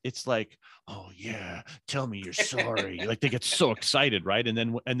 it's like, oh yeah, tell me you're sorry. Like, they get so excited, right? And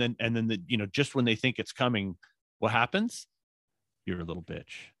then the, just when they think it's coming, what happens? You're a little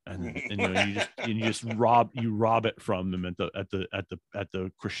bitch, and you just rob it from them at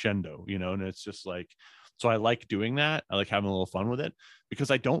the crescendo, and it's just like, so I like doing that. I like having a little fun with it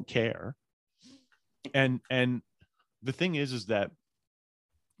because I don't care, and the thing is that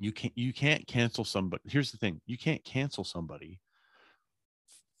you can't cancel somebody. Here's the thing: you can't cancel somebody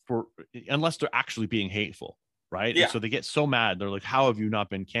for unless they're actually being hateful, right? And Yeah. so they get so mad. They're like, "How have you not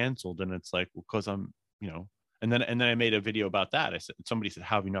been canceled?" And it's like, "Well, because I'm, you know." And then I made a video about that. I said, somebody said,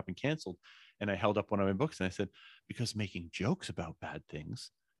 "How have you not been canceled?" And I held up one of my books and I said, "Because making jokes about bad things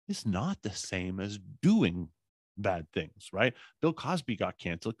is not the same as doing bad things, right?" Bill Cosby got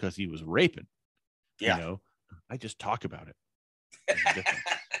canceled because he was raping. You Yeah. know, I just talk about it. There's a difference.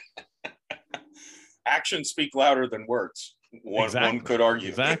 Actions speak louder than words. One could argue.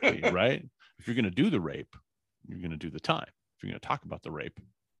 Exactly, right? If you're going to do the rape, you're going to do the time. If you're going to talk about the rape,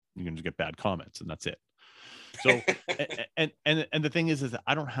 you're going to get bad comments, and that's it. So, and the thing is that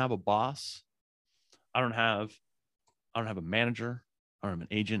I don't have a boss. I don't have a manager. I don't have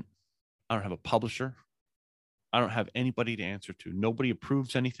an agent. I don't have a publisher. I don't have anybody to answer to. Nobody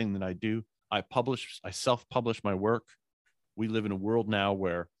approves anything that I do. I self-publish my work. We live in a world now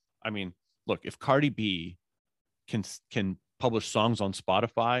where, I mean, look, if Cardi B can publish songs on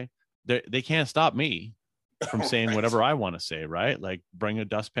Spotify, they can't stop me from saying Right. whatever I want to say, right? Like, bring a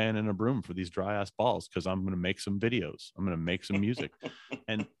dustpan and a broom for these dry ass balls, because I'm going to make some videos. I'm going to make some music.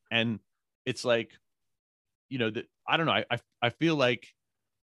 and it's like, that I don't know. I feel like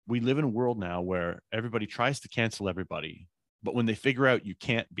we live in a world now where everybody tries to cancel everybody, but when they figure out you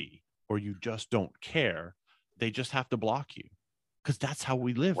can't be, or you just don't care, they just have to block you, because that's how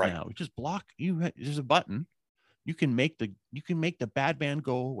we live Right. now. We just block you. There's a button. You can make the bad man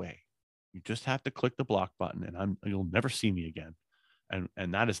go away. You just have to click the block button, and you'll never see me again.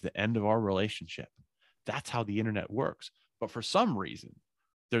 And that is the end of our relationship. That's how the internet works. But for some reason,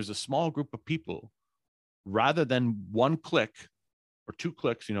 there's a small group of people, rather than one click or two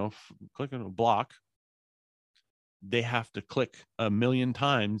clicks, click on a block, they have to click a million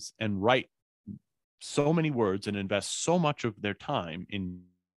times and write so many words and invest so much of their time in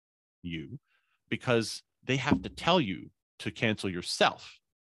you, because they have to tell you to cancel yourself.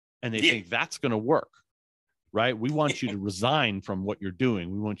 And they think that's going to work, right? We want you to resign from what you're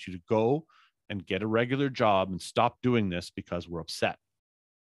doing. We want you to go and get a regular job and stop doing this because we're upset,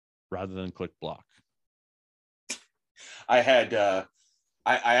 rather than click block. I had, I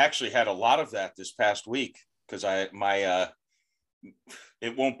actually had a lot of that this past week, because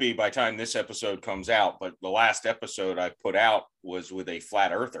it won't be by the time this episode comes out, but the last episode I put out was with a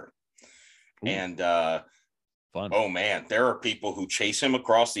flat earther. Ooh. And fun. Oh man, there are people who chase him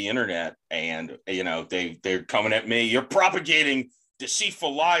across the internet, and they're coming at me. You're propagating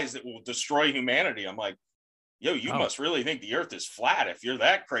deceitful lies that will destroy humanity. I'm like, yo, you must really think the earth is flat if you're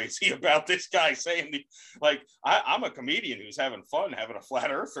that crazy about this guy saying I'm a comedian who's having fun having a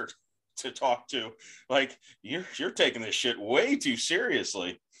flat earther to talk to. Like, you're taking this shit way too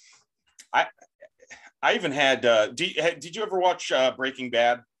seriously. I even had did you ever watch Breaking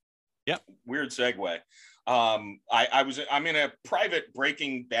Bad? Yep. Weird segue. I'm in a private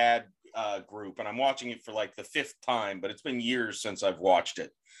Breaking Bad group, and I'm watching it for like the 5th time, but it's been years since I've watched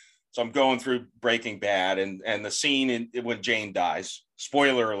it. So I'm going through Breaking Bad, and the scene when Jane dies.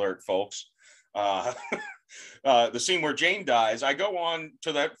 Spoiler alert, folks. The scene where Jane dies, I go on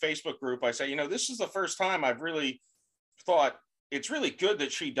to that Facebook group. I say, this is the first time I've really thought it's really good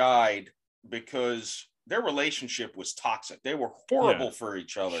that she died, because their relationship was toxic. They were horrible for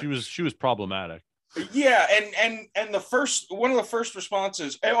each other. She was problematic. Yeah, and one of the first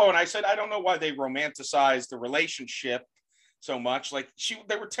responses. Oh, and I said, I don't know why they romanticized the relationship so much. Like,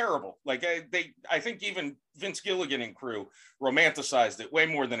 they were terrible. Like, I think even Vince Gilligan and crew romanticized it way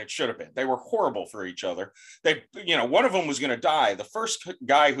more than it should have been. They were horrible for each other. One of them was going to die. The first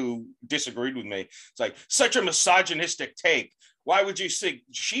guy who disagreed with me, it's like, such a misogynistic take. Why would you say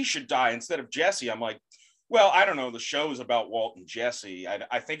she should die instead of Jesse? I'm like, well, I don't know. The show is about Walt and Jesse.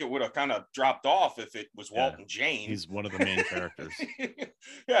 I think it would have kind of dropped off if it was Walt and Jane. He's one of the main characters.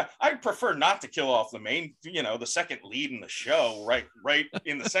 Yeah, I'd prefer not to kill off the main, the second lead in the show right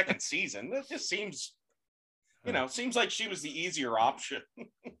in the second season. That just seems, seems like she was the easier option.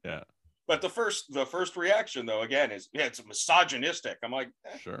 Yeah. But the first reaction, though, again, is, it's misogynistic. I'm like,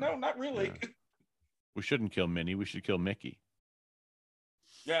 sure. No, not really. Yeah. We shouldn't kill Minnie. We should kill Mickey.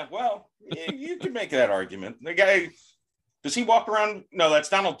 Yeah, well, you can make that argument. The guy, does he walk around? No, that's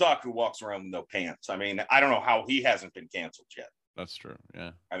Donald Duck who walks around with no pants. I mean, I don't know how he hasn't been canceled yet. That's true.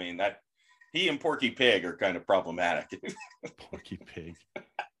 Yeah. I mean, that he and Porky Pig are kind of problematic. Porky Pig.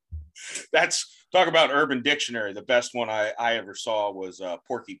 Talk about Urban Dictionary. The best one I ever saw was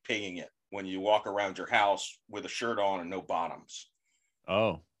Porky Pigging it, when you walk around your house with a shirt on and no bottoms.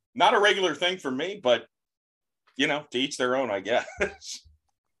 Oh. Not a regular thing for me, but, to each their own, I guess.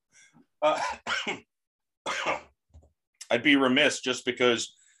 I'd be remiss just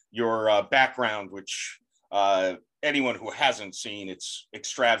because your background, which anyone who hasn't seen, it's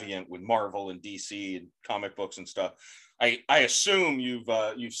extravagant with Marvel and DC and comic books and stuff. I assume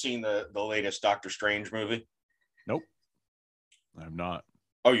you've seen the latest Doctor Strange movie. Nope, I have not.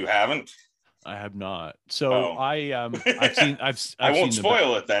 Oh, you haven't? I have not. So Oh. I've I won't seen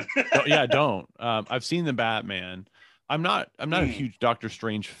spoil it then. don't. I've seen the Batman. I'm not a huge Doctor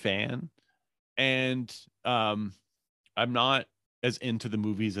Strange fan, and I'm not as into the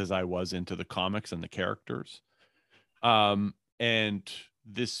movies as I was into the comics and the characters. And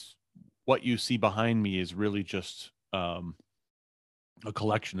this, what you see behind me, is really just a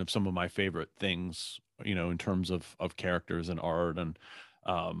collection of some of my favorite things, in terms of characters and art. And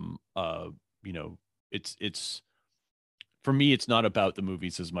you know, it's for me, it's not about the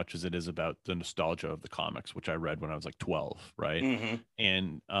movies as much as it is about the nostalgia of the comics, which I read when I was like 12, right? Mm-hmm.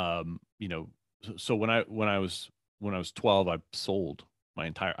 And so when I was 12, I sold I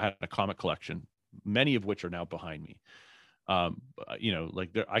had a comic collection, many of which are now behind me.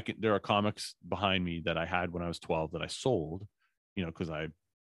 Like there are comics behind me that I had when I was 12 that I sold, because I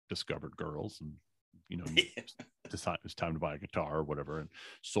discovered girls and, decided it was time to buy a guitar or whatever, and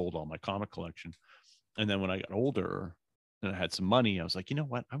sold all my comic collection. And then when I got older and I had some money, I was like, you know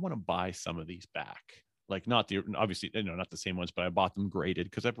what? I want to buy some of these back. Like obviously, not the same ones, but I bought them graded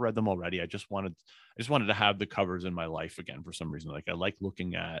because I've read them already. I just wanted to have the covers in my life again for some reason. Like I like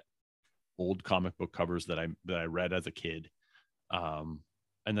looking at old comic book covers that I read as a kid. And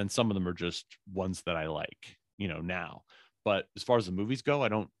then some of them are just ones that I like, now. But as far as the movies go, I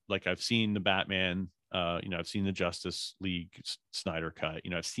don't like. I've seen the Batman. I've seen the Justice League Snyder cut.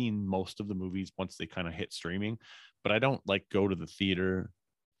 I've seen most of the movies once they kind of hit streaming, but I don't like go to the theater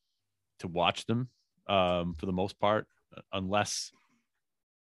to watch them for the most part, unless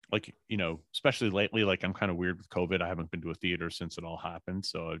especially lately, like I'm kind of weird with COVID. I haven't been to a theater since it all happened.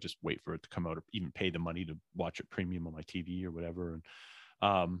 So I just wait for it to come out or even pay the money to watch it premium on my TV or whatever.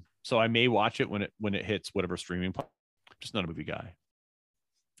 And so I may watch it when it hits whatever streaming. Just not a movie guy.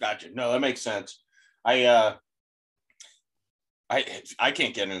 Gotcha. No, that makes sense. I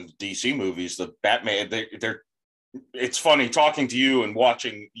can't get into DC movies. The Batman, they're it's funny talking to you and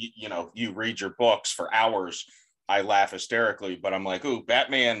watching you read your books for hours. I laugh hysterically, but I'm like, oh,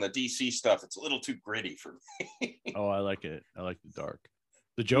 Batman, the DC stuff, it's a little too gritty for me. Oh, I like it. I like the dark.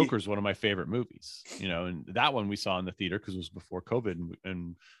 The Joker is one of my favorite movies, and that one we saw in the theater because it was before COVID,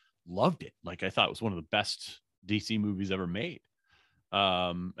 and loved it. Like I thought it was one of the best DC movies ever made.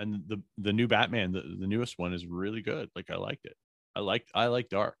 And the new Batman, the newest one, is really good. Like I liked it. I like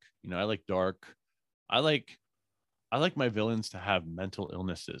dark. I like dark. I like my villains to have mental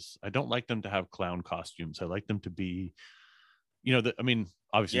illnesses. I don't like them to have clown costumes. I like them to be,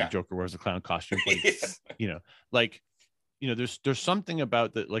 obviously the Joker wears a clown costume, but there's something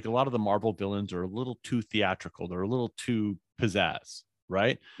about that. Like a lot of the Marvel villains are a little too theatrical. They're a little too pizzazz,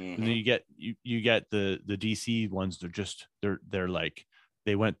 right? Mm-hmm. And then you get the DC ones. They're like,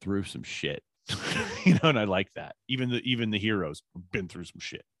 they went through some shit, and I like that. Even the heroes have been through some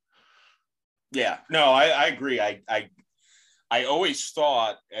shit. Yeah, no, I agree. I always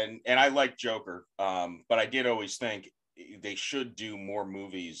thought, and I like Joker, but I did always think they should do more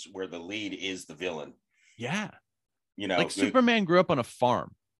movies where the lead is the villain. Yeah. Like Superman grew up on a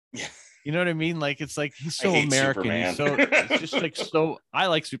farm. Yeah. You know what I mean? Like, it's like, he's so American. He's so, it's just like, so I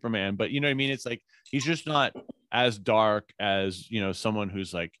like Superman, but you know what I mean? It's like, he's just not as dark as, someone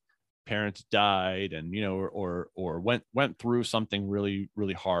who's like parents died and, or went through something really,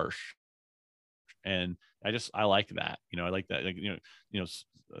 really harsh. And I like that, I like that. Like,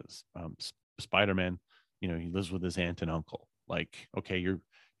 Spider-Man, he lives with his aunt and uncle. Like, okay, and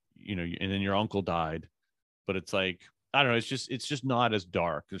then your uncle died, but it's like, I don't know. It's just not as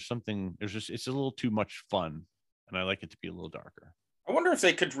dark. It's a little too much fun. And I like it to be a little darker. I wonder if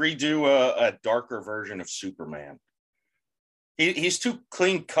they could redo a darker version of Superman. He's too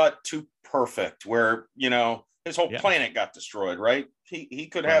clean cut, too perfect, where, his whole planet got destroyed, right? He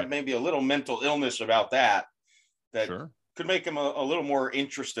could have maybe a little mental illness about that sure. Could make him a little more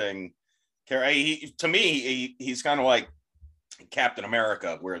interesting. To me, he's kind of like Captain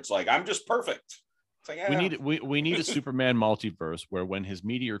America, where it's like, I'm just perfect. It's like, we need a Superman multiverse where when his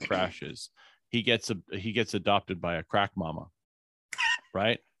meteor crashes, he gets adopted by a crack mama,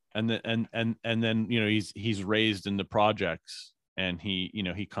 right? And then he's raised in the projects, and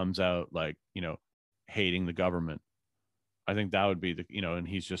he comes out like hating the government. I think that would be and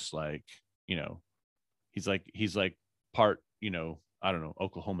he's just like he's like part I don't know,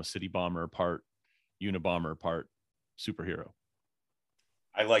 Oklahoma City bomber, part Unabomber, part superhero.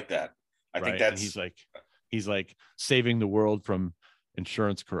 I like that. I think that's. And he's like, He's like saving the world from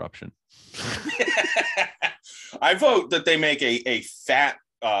insurance corruption. I vote that they make a fat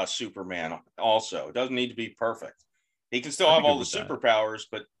Superman also. It doesn't need to be perfect. He can still have all the superpowers,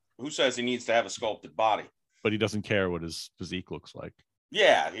 but who says he needs to have a sculpted body? But he doesn't care what his physique looks like.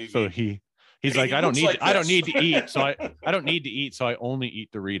 Yeah. He's like, I don't need to eat. So I don't need to eat. So I only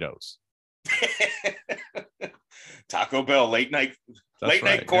eat Doritos. Taco Bell, late night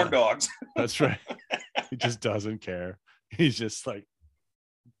corn dogs. That's right. He just doesn't care. He's just like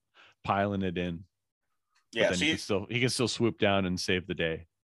piling it in. Yeah, he can still swoop down and save the day.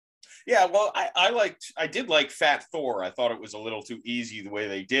 Yeah, well, I did like Fat Thor. I thought it was a little too easy the way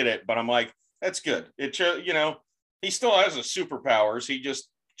they did it, but I'm like, that's good. It he still has his superpowers. He just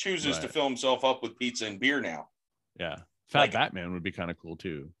chooses to fill himself up with pizza and beer now. Yeah, Fat Batman would be kind of cool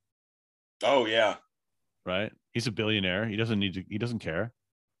too. Oh yeah, right. He's a billionaire. He doesn't care.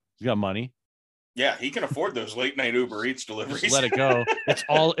 He's got money. Yeah, he can afford those late night Uber Eats deliveries. Just let it go.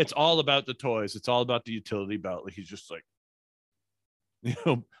 It's all about the toys. It's all about the utility belt. Like he's just like,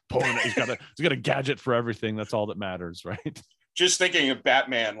 pulling it. He's got a gadget for everything. That's all that matters, right? Just thinking of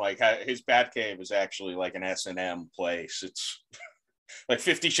Batman, like his Batcave is actually like an S&M place. It's like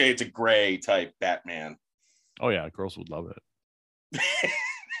 50 Shades of Grey type Batman. Oh yeah, girls would love it.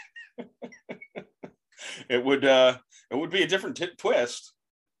 It would be a different twist.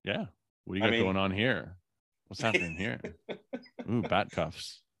 Yeah. What do you got going on here? What's happening here? Ooh, bat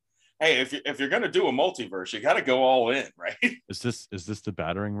cuffs. Hey, if you're gonna do a multiverse, you got to go all in, right? Is this the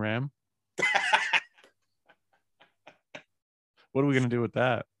battering ram? What are we gonna do with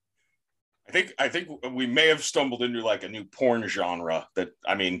that? I think we may have stumbled into like a new porn genre that,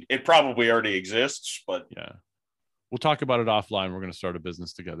 I mean, it probably already exists, but yeah, we'll talk about it offline. We're gonna start a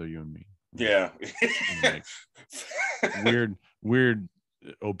business together, you and me. Yeah. weird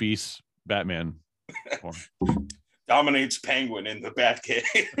obese Batman porn. Dominates Penguin in the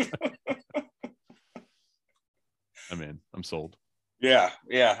Batcave. I'm sold. Yeah.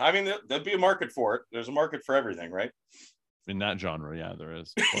 I mean, there'd be a market for it. There's a market for everything, right? In that genre, yeah, there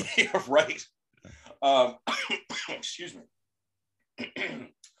is. Yeah, right. Excuse me.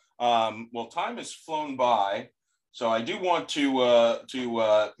 Well, time has flown by, so I do want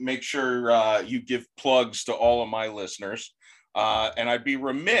to make sure you give plugs to all of my listeners. And I'd be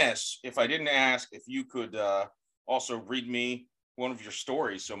remiss if I didn't ask if you could also read me one of your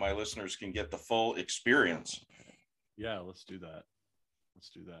stories so my listeners can get the full experience. Yeah, let's do that.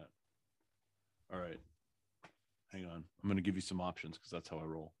 All right. Hang on. I'm going to give you some options because that's how I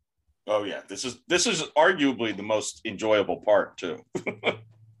roll. Oh, yeah. This is arguably the most enjoyable part, too.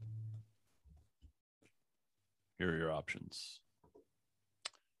 Here are your options.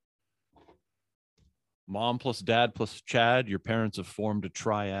 Mom plus dad plus Chad, your parents have formed a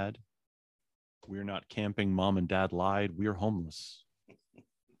triad. We're not camping, mom and dad lied. We're homeless.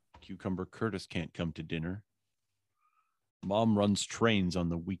 Cucumber Curtis can't come to dinner. Mom runs trains on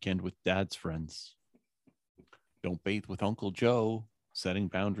the weekend with dad's friends. Don't bathe with Uncle Joe. Setting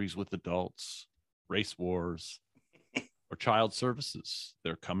boundaries with adults. Race wars. Or child services.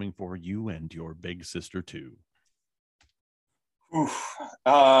 They're coming for you and your big sister too. Oof.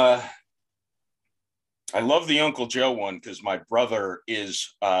 I love the Uncle Joe one because my brother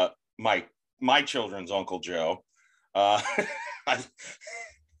is my children's Uncle Joe. I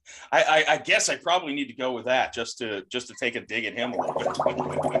guess I probably need to go with that just to take a dig at him a little bit.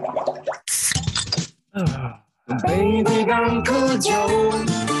 Baby Uncle Joe,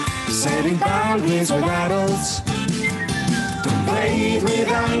 setting boundaries with adults. Don't play with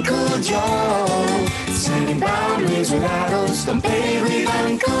Uncle Joe, setting boundaries with adults. Don't play with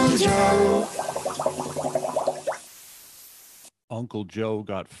Uncle Joe. Uncle Joe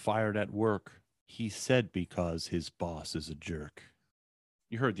got fired at work. He said because his boss is a jerk.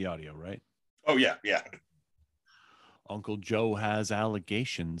 You heard the audio, right? Oh, yeah. Uncle Joe has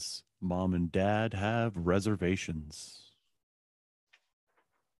allegations. Mom and dad have reservations.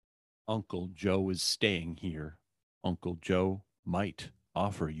 Uncle Joe is staying here. Uncle Joe might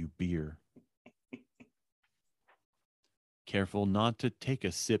offer you beer. Careful not to take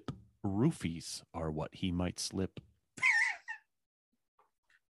a sip. Roofies are what he might slip.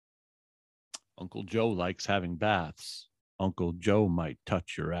 Uncle Joe likes having baths. Uncle Joe might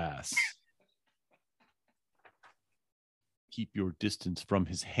touch your ass. Keep your distance from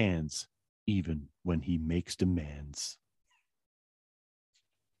his hands, even when he makes demands.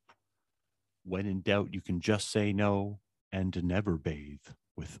 When in doubt, you can just say no and never bathe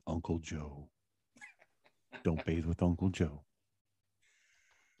with Uncle Joe. Don't bathe with Uncle Joe.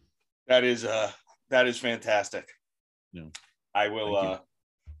 That is fantastic. No. I will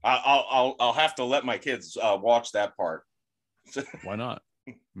I'll have to let my kids watch that part. Why not?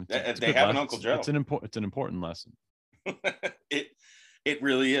 They have an Uncle Joe. It's an important lesson. It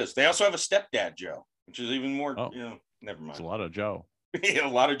really is. They also have a stepdad Joe, which is even more. Oh, never mind. It's a lot of Joe. Yeah, a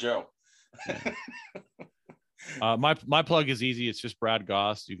lot of Joe. My plug is easy. It's just Brad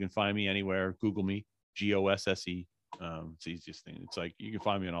Gosse. You can find me anywhere. Google me, Gosse. It's the easiest thing. It's like you can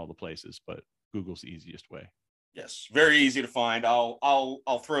find me in all the places, but Google's the easiest way. Yes, very easy to find.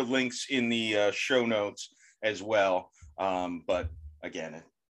 I'll throw links in the show notes as well. But again,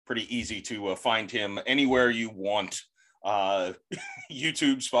 pretty easy to find him anywhere you want.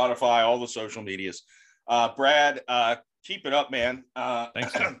 YouTube, Spotify, all the social medias. Brad, keep it up, man.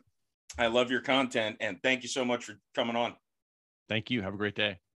 Thanks, man. I love your content, and thank you so much for coming on. Thank you. Have a great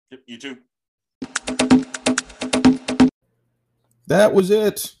day. You too. That was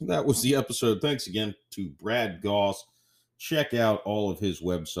it. That was the episode. Thanks again to Brad Gosse. Check out all of his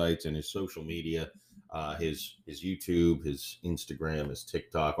websites and his social media, his YouTube, his Instagram, his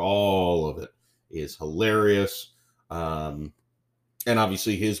TikTok. All of it is hilarious. And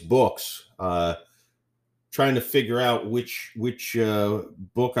obviously his books. Trying to figure out which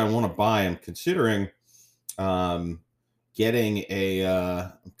book I want to buy. I'm considering I'm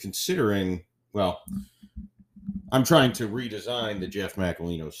trying to redesign the Jeff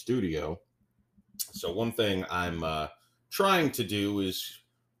Macalino studio. So one thing I'm trying to do is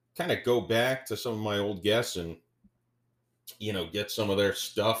kind of go back to some of my old guests and, get some of their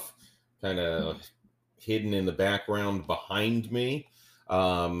stuff kind of hidden in the background behind me.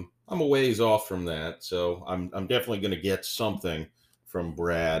 I'm a ways off from that, so I'm definitely going to get something from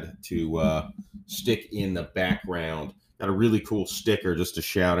Brad to stick in the background. Got a really cool sticker just to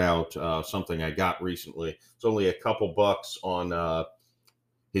shout out something I got recently. It's only a couple bucks on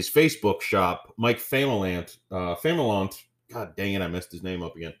his Facebook shop. Mike Famelant. God dang it, I messed his name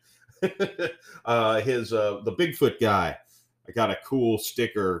up again. The Bigfoot guy. I got a cool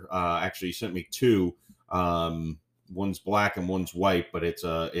sticker. Actually, he sent me two. One's black and one's white, but it's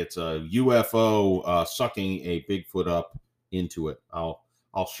a UFO sucking a Bigfoot up into it. I'll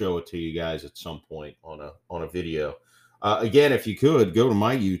show it to you guys at some point on a video. Again, if you could go to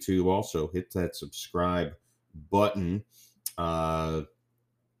my YouTube, also hit that subscribe button, and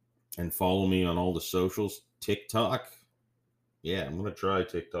follow me on all the socials. TikTok, yeah, I'm gonna try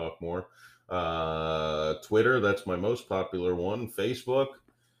TikTok more. Twitter, that's my most popular one. Facebook,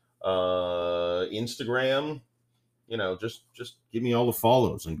 Instagram. Just give me all the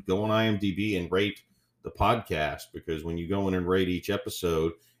follows and go on IMDb and rate the podcast, because when you go in and rate each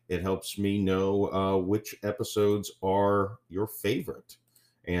episode, it helps me know which episodes are your favorite.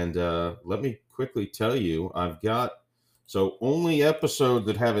 And let me quickly tell you, I've got only episodes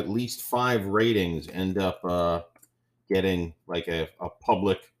that have at least 5 ratings end up getting like a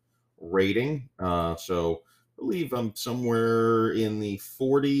public rating. So I believe I'm somewhere in the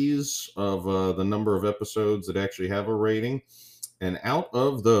 40s of the number of episodes that actually have a rating. And out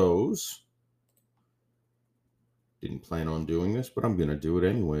of those, didn't plan on doing this, but I'm going to do it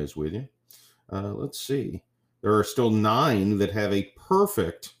anyways with you. Let's see. There are still 9 that have a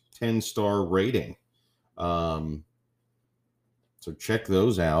perfect 10-star rating. So check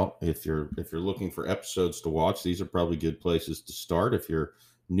those out. If you're looking for episodes to watch, these are probably good places to start if you're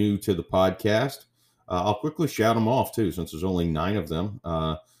new to the podcast. I'll quickly shout them off too, since there's only 9 of them.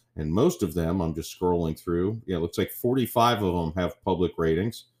 And most of them, I'm just scrolling through. Yeah, it looks like 45 of them have public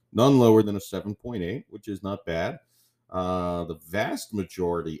ratings, none lower than a 7.8, which is not bad. The vast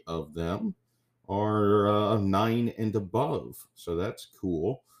majority of them are 9 and above, so that's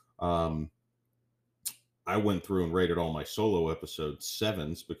cool. I went through and rated all my solo episodes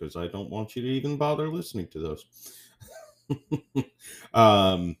 7s because I don't want you to even bother listening to those.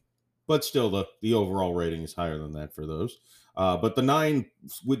 But still, the overall rating is higher than that for those. But the 9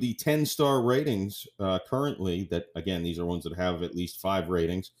 with the 10-star ratings currently, that again, these are ones that have at least 5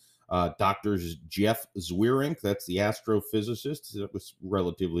 ratings. Dr. Jeff Zwierink, that's the astrophysicist. That was a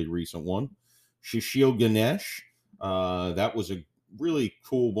relatively recent one. Shishil Ganesh, that was a really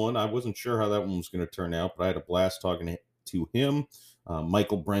cool one. I wasn't sure how that one was going to turn out, but I had a blast talking to him.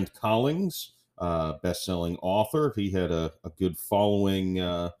 Michael Brent Collins, best-selling author. He had a good following,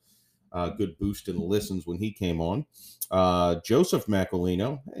 good boost in the listens when he came on. Joseph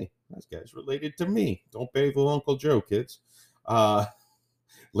Macalino, hey, that guy's related to me. Don't bathe with Uncle Joe, kids.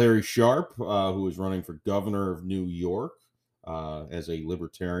 Larry Sharp, who is running for governor of New York as a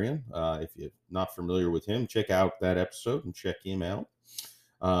libertarian. If you're not familiar with him, check out that episode and check him out.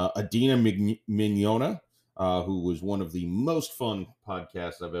 Adina Mignona, who was one of the most fun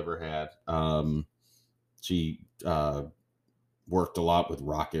podcasts I've ever had. She worked a lot with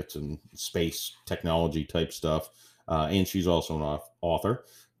rockets and space technology type stuff. And she's also an author.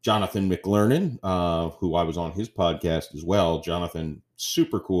 Jonathan McLernan, who I was on his podcast as well. Jonathan,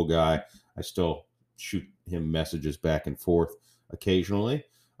 super cool guy. I still shoot him messages back and forth occasionally.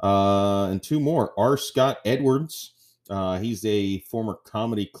 And two more. R. Scott Edwards. He's a former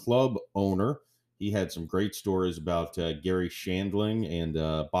comedy club owner. He had some great stories about Gary Shandling and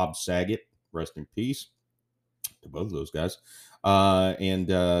Bob Saget. Rest in peace to both of those guys. And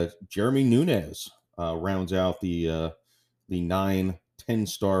Jeremy Nunez rounds out the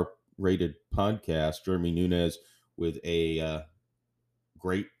 9-10-star rated podcast. Jeremy Nunez with a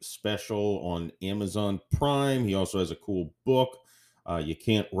great special on Amazon Prime. He also has a cool book. You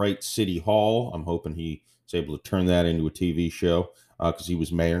Can't Write City Hall. I'm hoping he's able to turn that into a TV show because he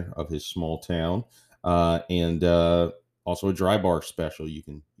was mayor of his small town. And also a dry bar special you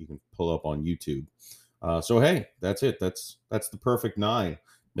can pull up on YouTube. So hey, that's it. That's the perfect 9.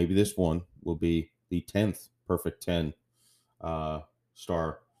 Maybe this one will be the 10th perfect 10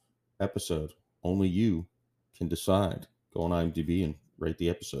 star episode. Only you can decide. Go on IMDb and rate the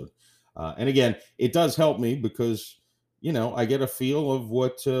episode. And again, it does help me because I get a feel of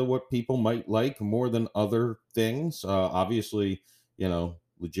what people might like more than other things. Obviously,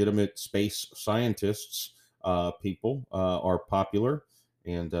 legitimate space scientists people are popular.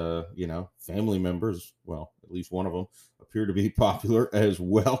 And, family members, well, at least one of them appear to be popular as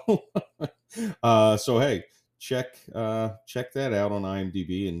well. So, hey, check that out on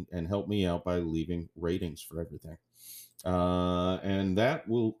IMDb and help me out by leaving ratings for everything. And that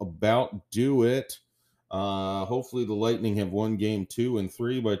will about do it. Hopefully the Lightning have won game 2 and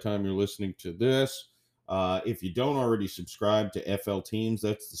 3 by the time you're listening to this. If you don't already subscribe to FL Teams,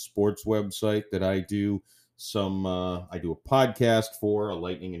 that's the sports website that I do I do a podcast for, a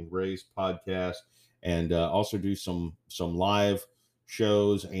Lightning and Rays podcast, and also do some live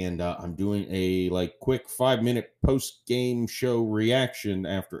shows. And I'm doing a quick 5-minute post-game show reaction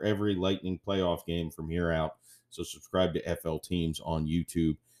after every Lightning playoff game from here out. So subscribe to FL Teams on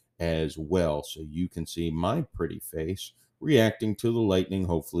YouTube as well, so you can see my pretty face reacting to the Lightning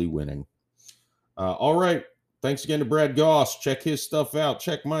hopefully winning. All right. Thanks again to Brad Gosse. Check his stuff out.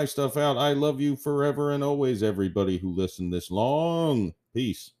 Check my stuff out. I love you forever and always, everybody who listened this long.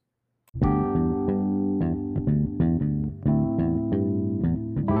 Peace.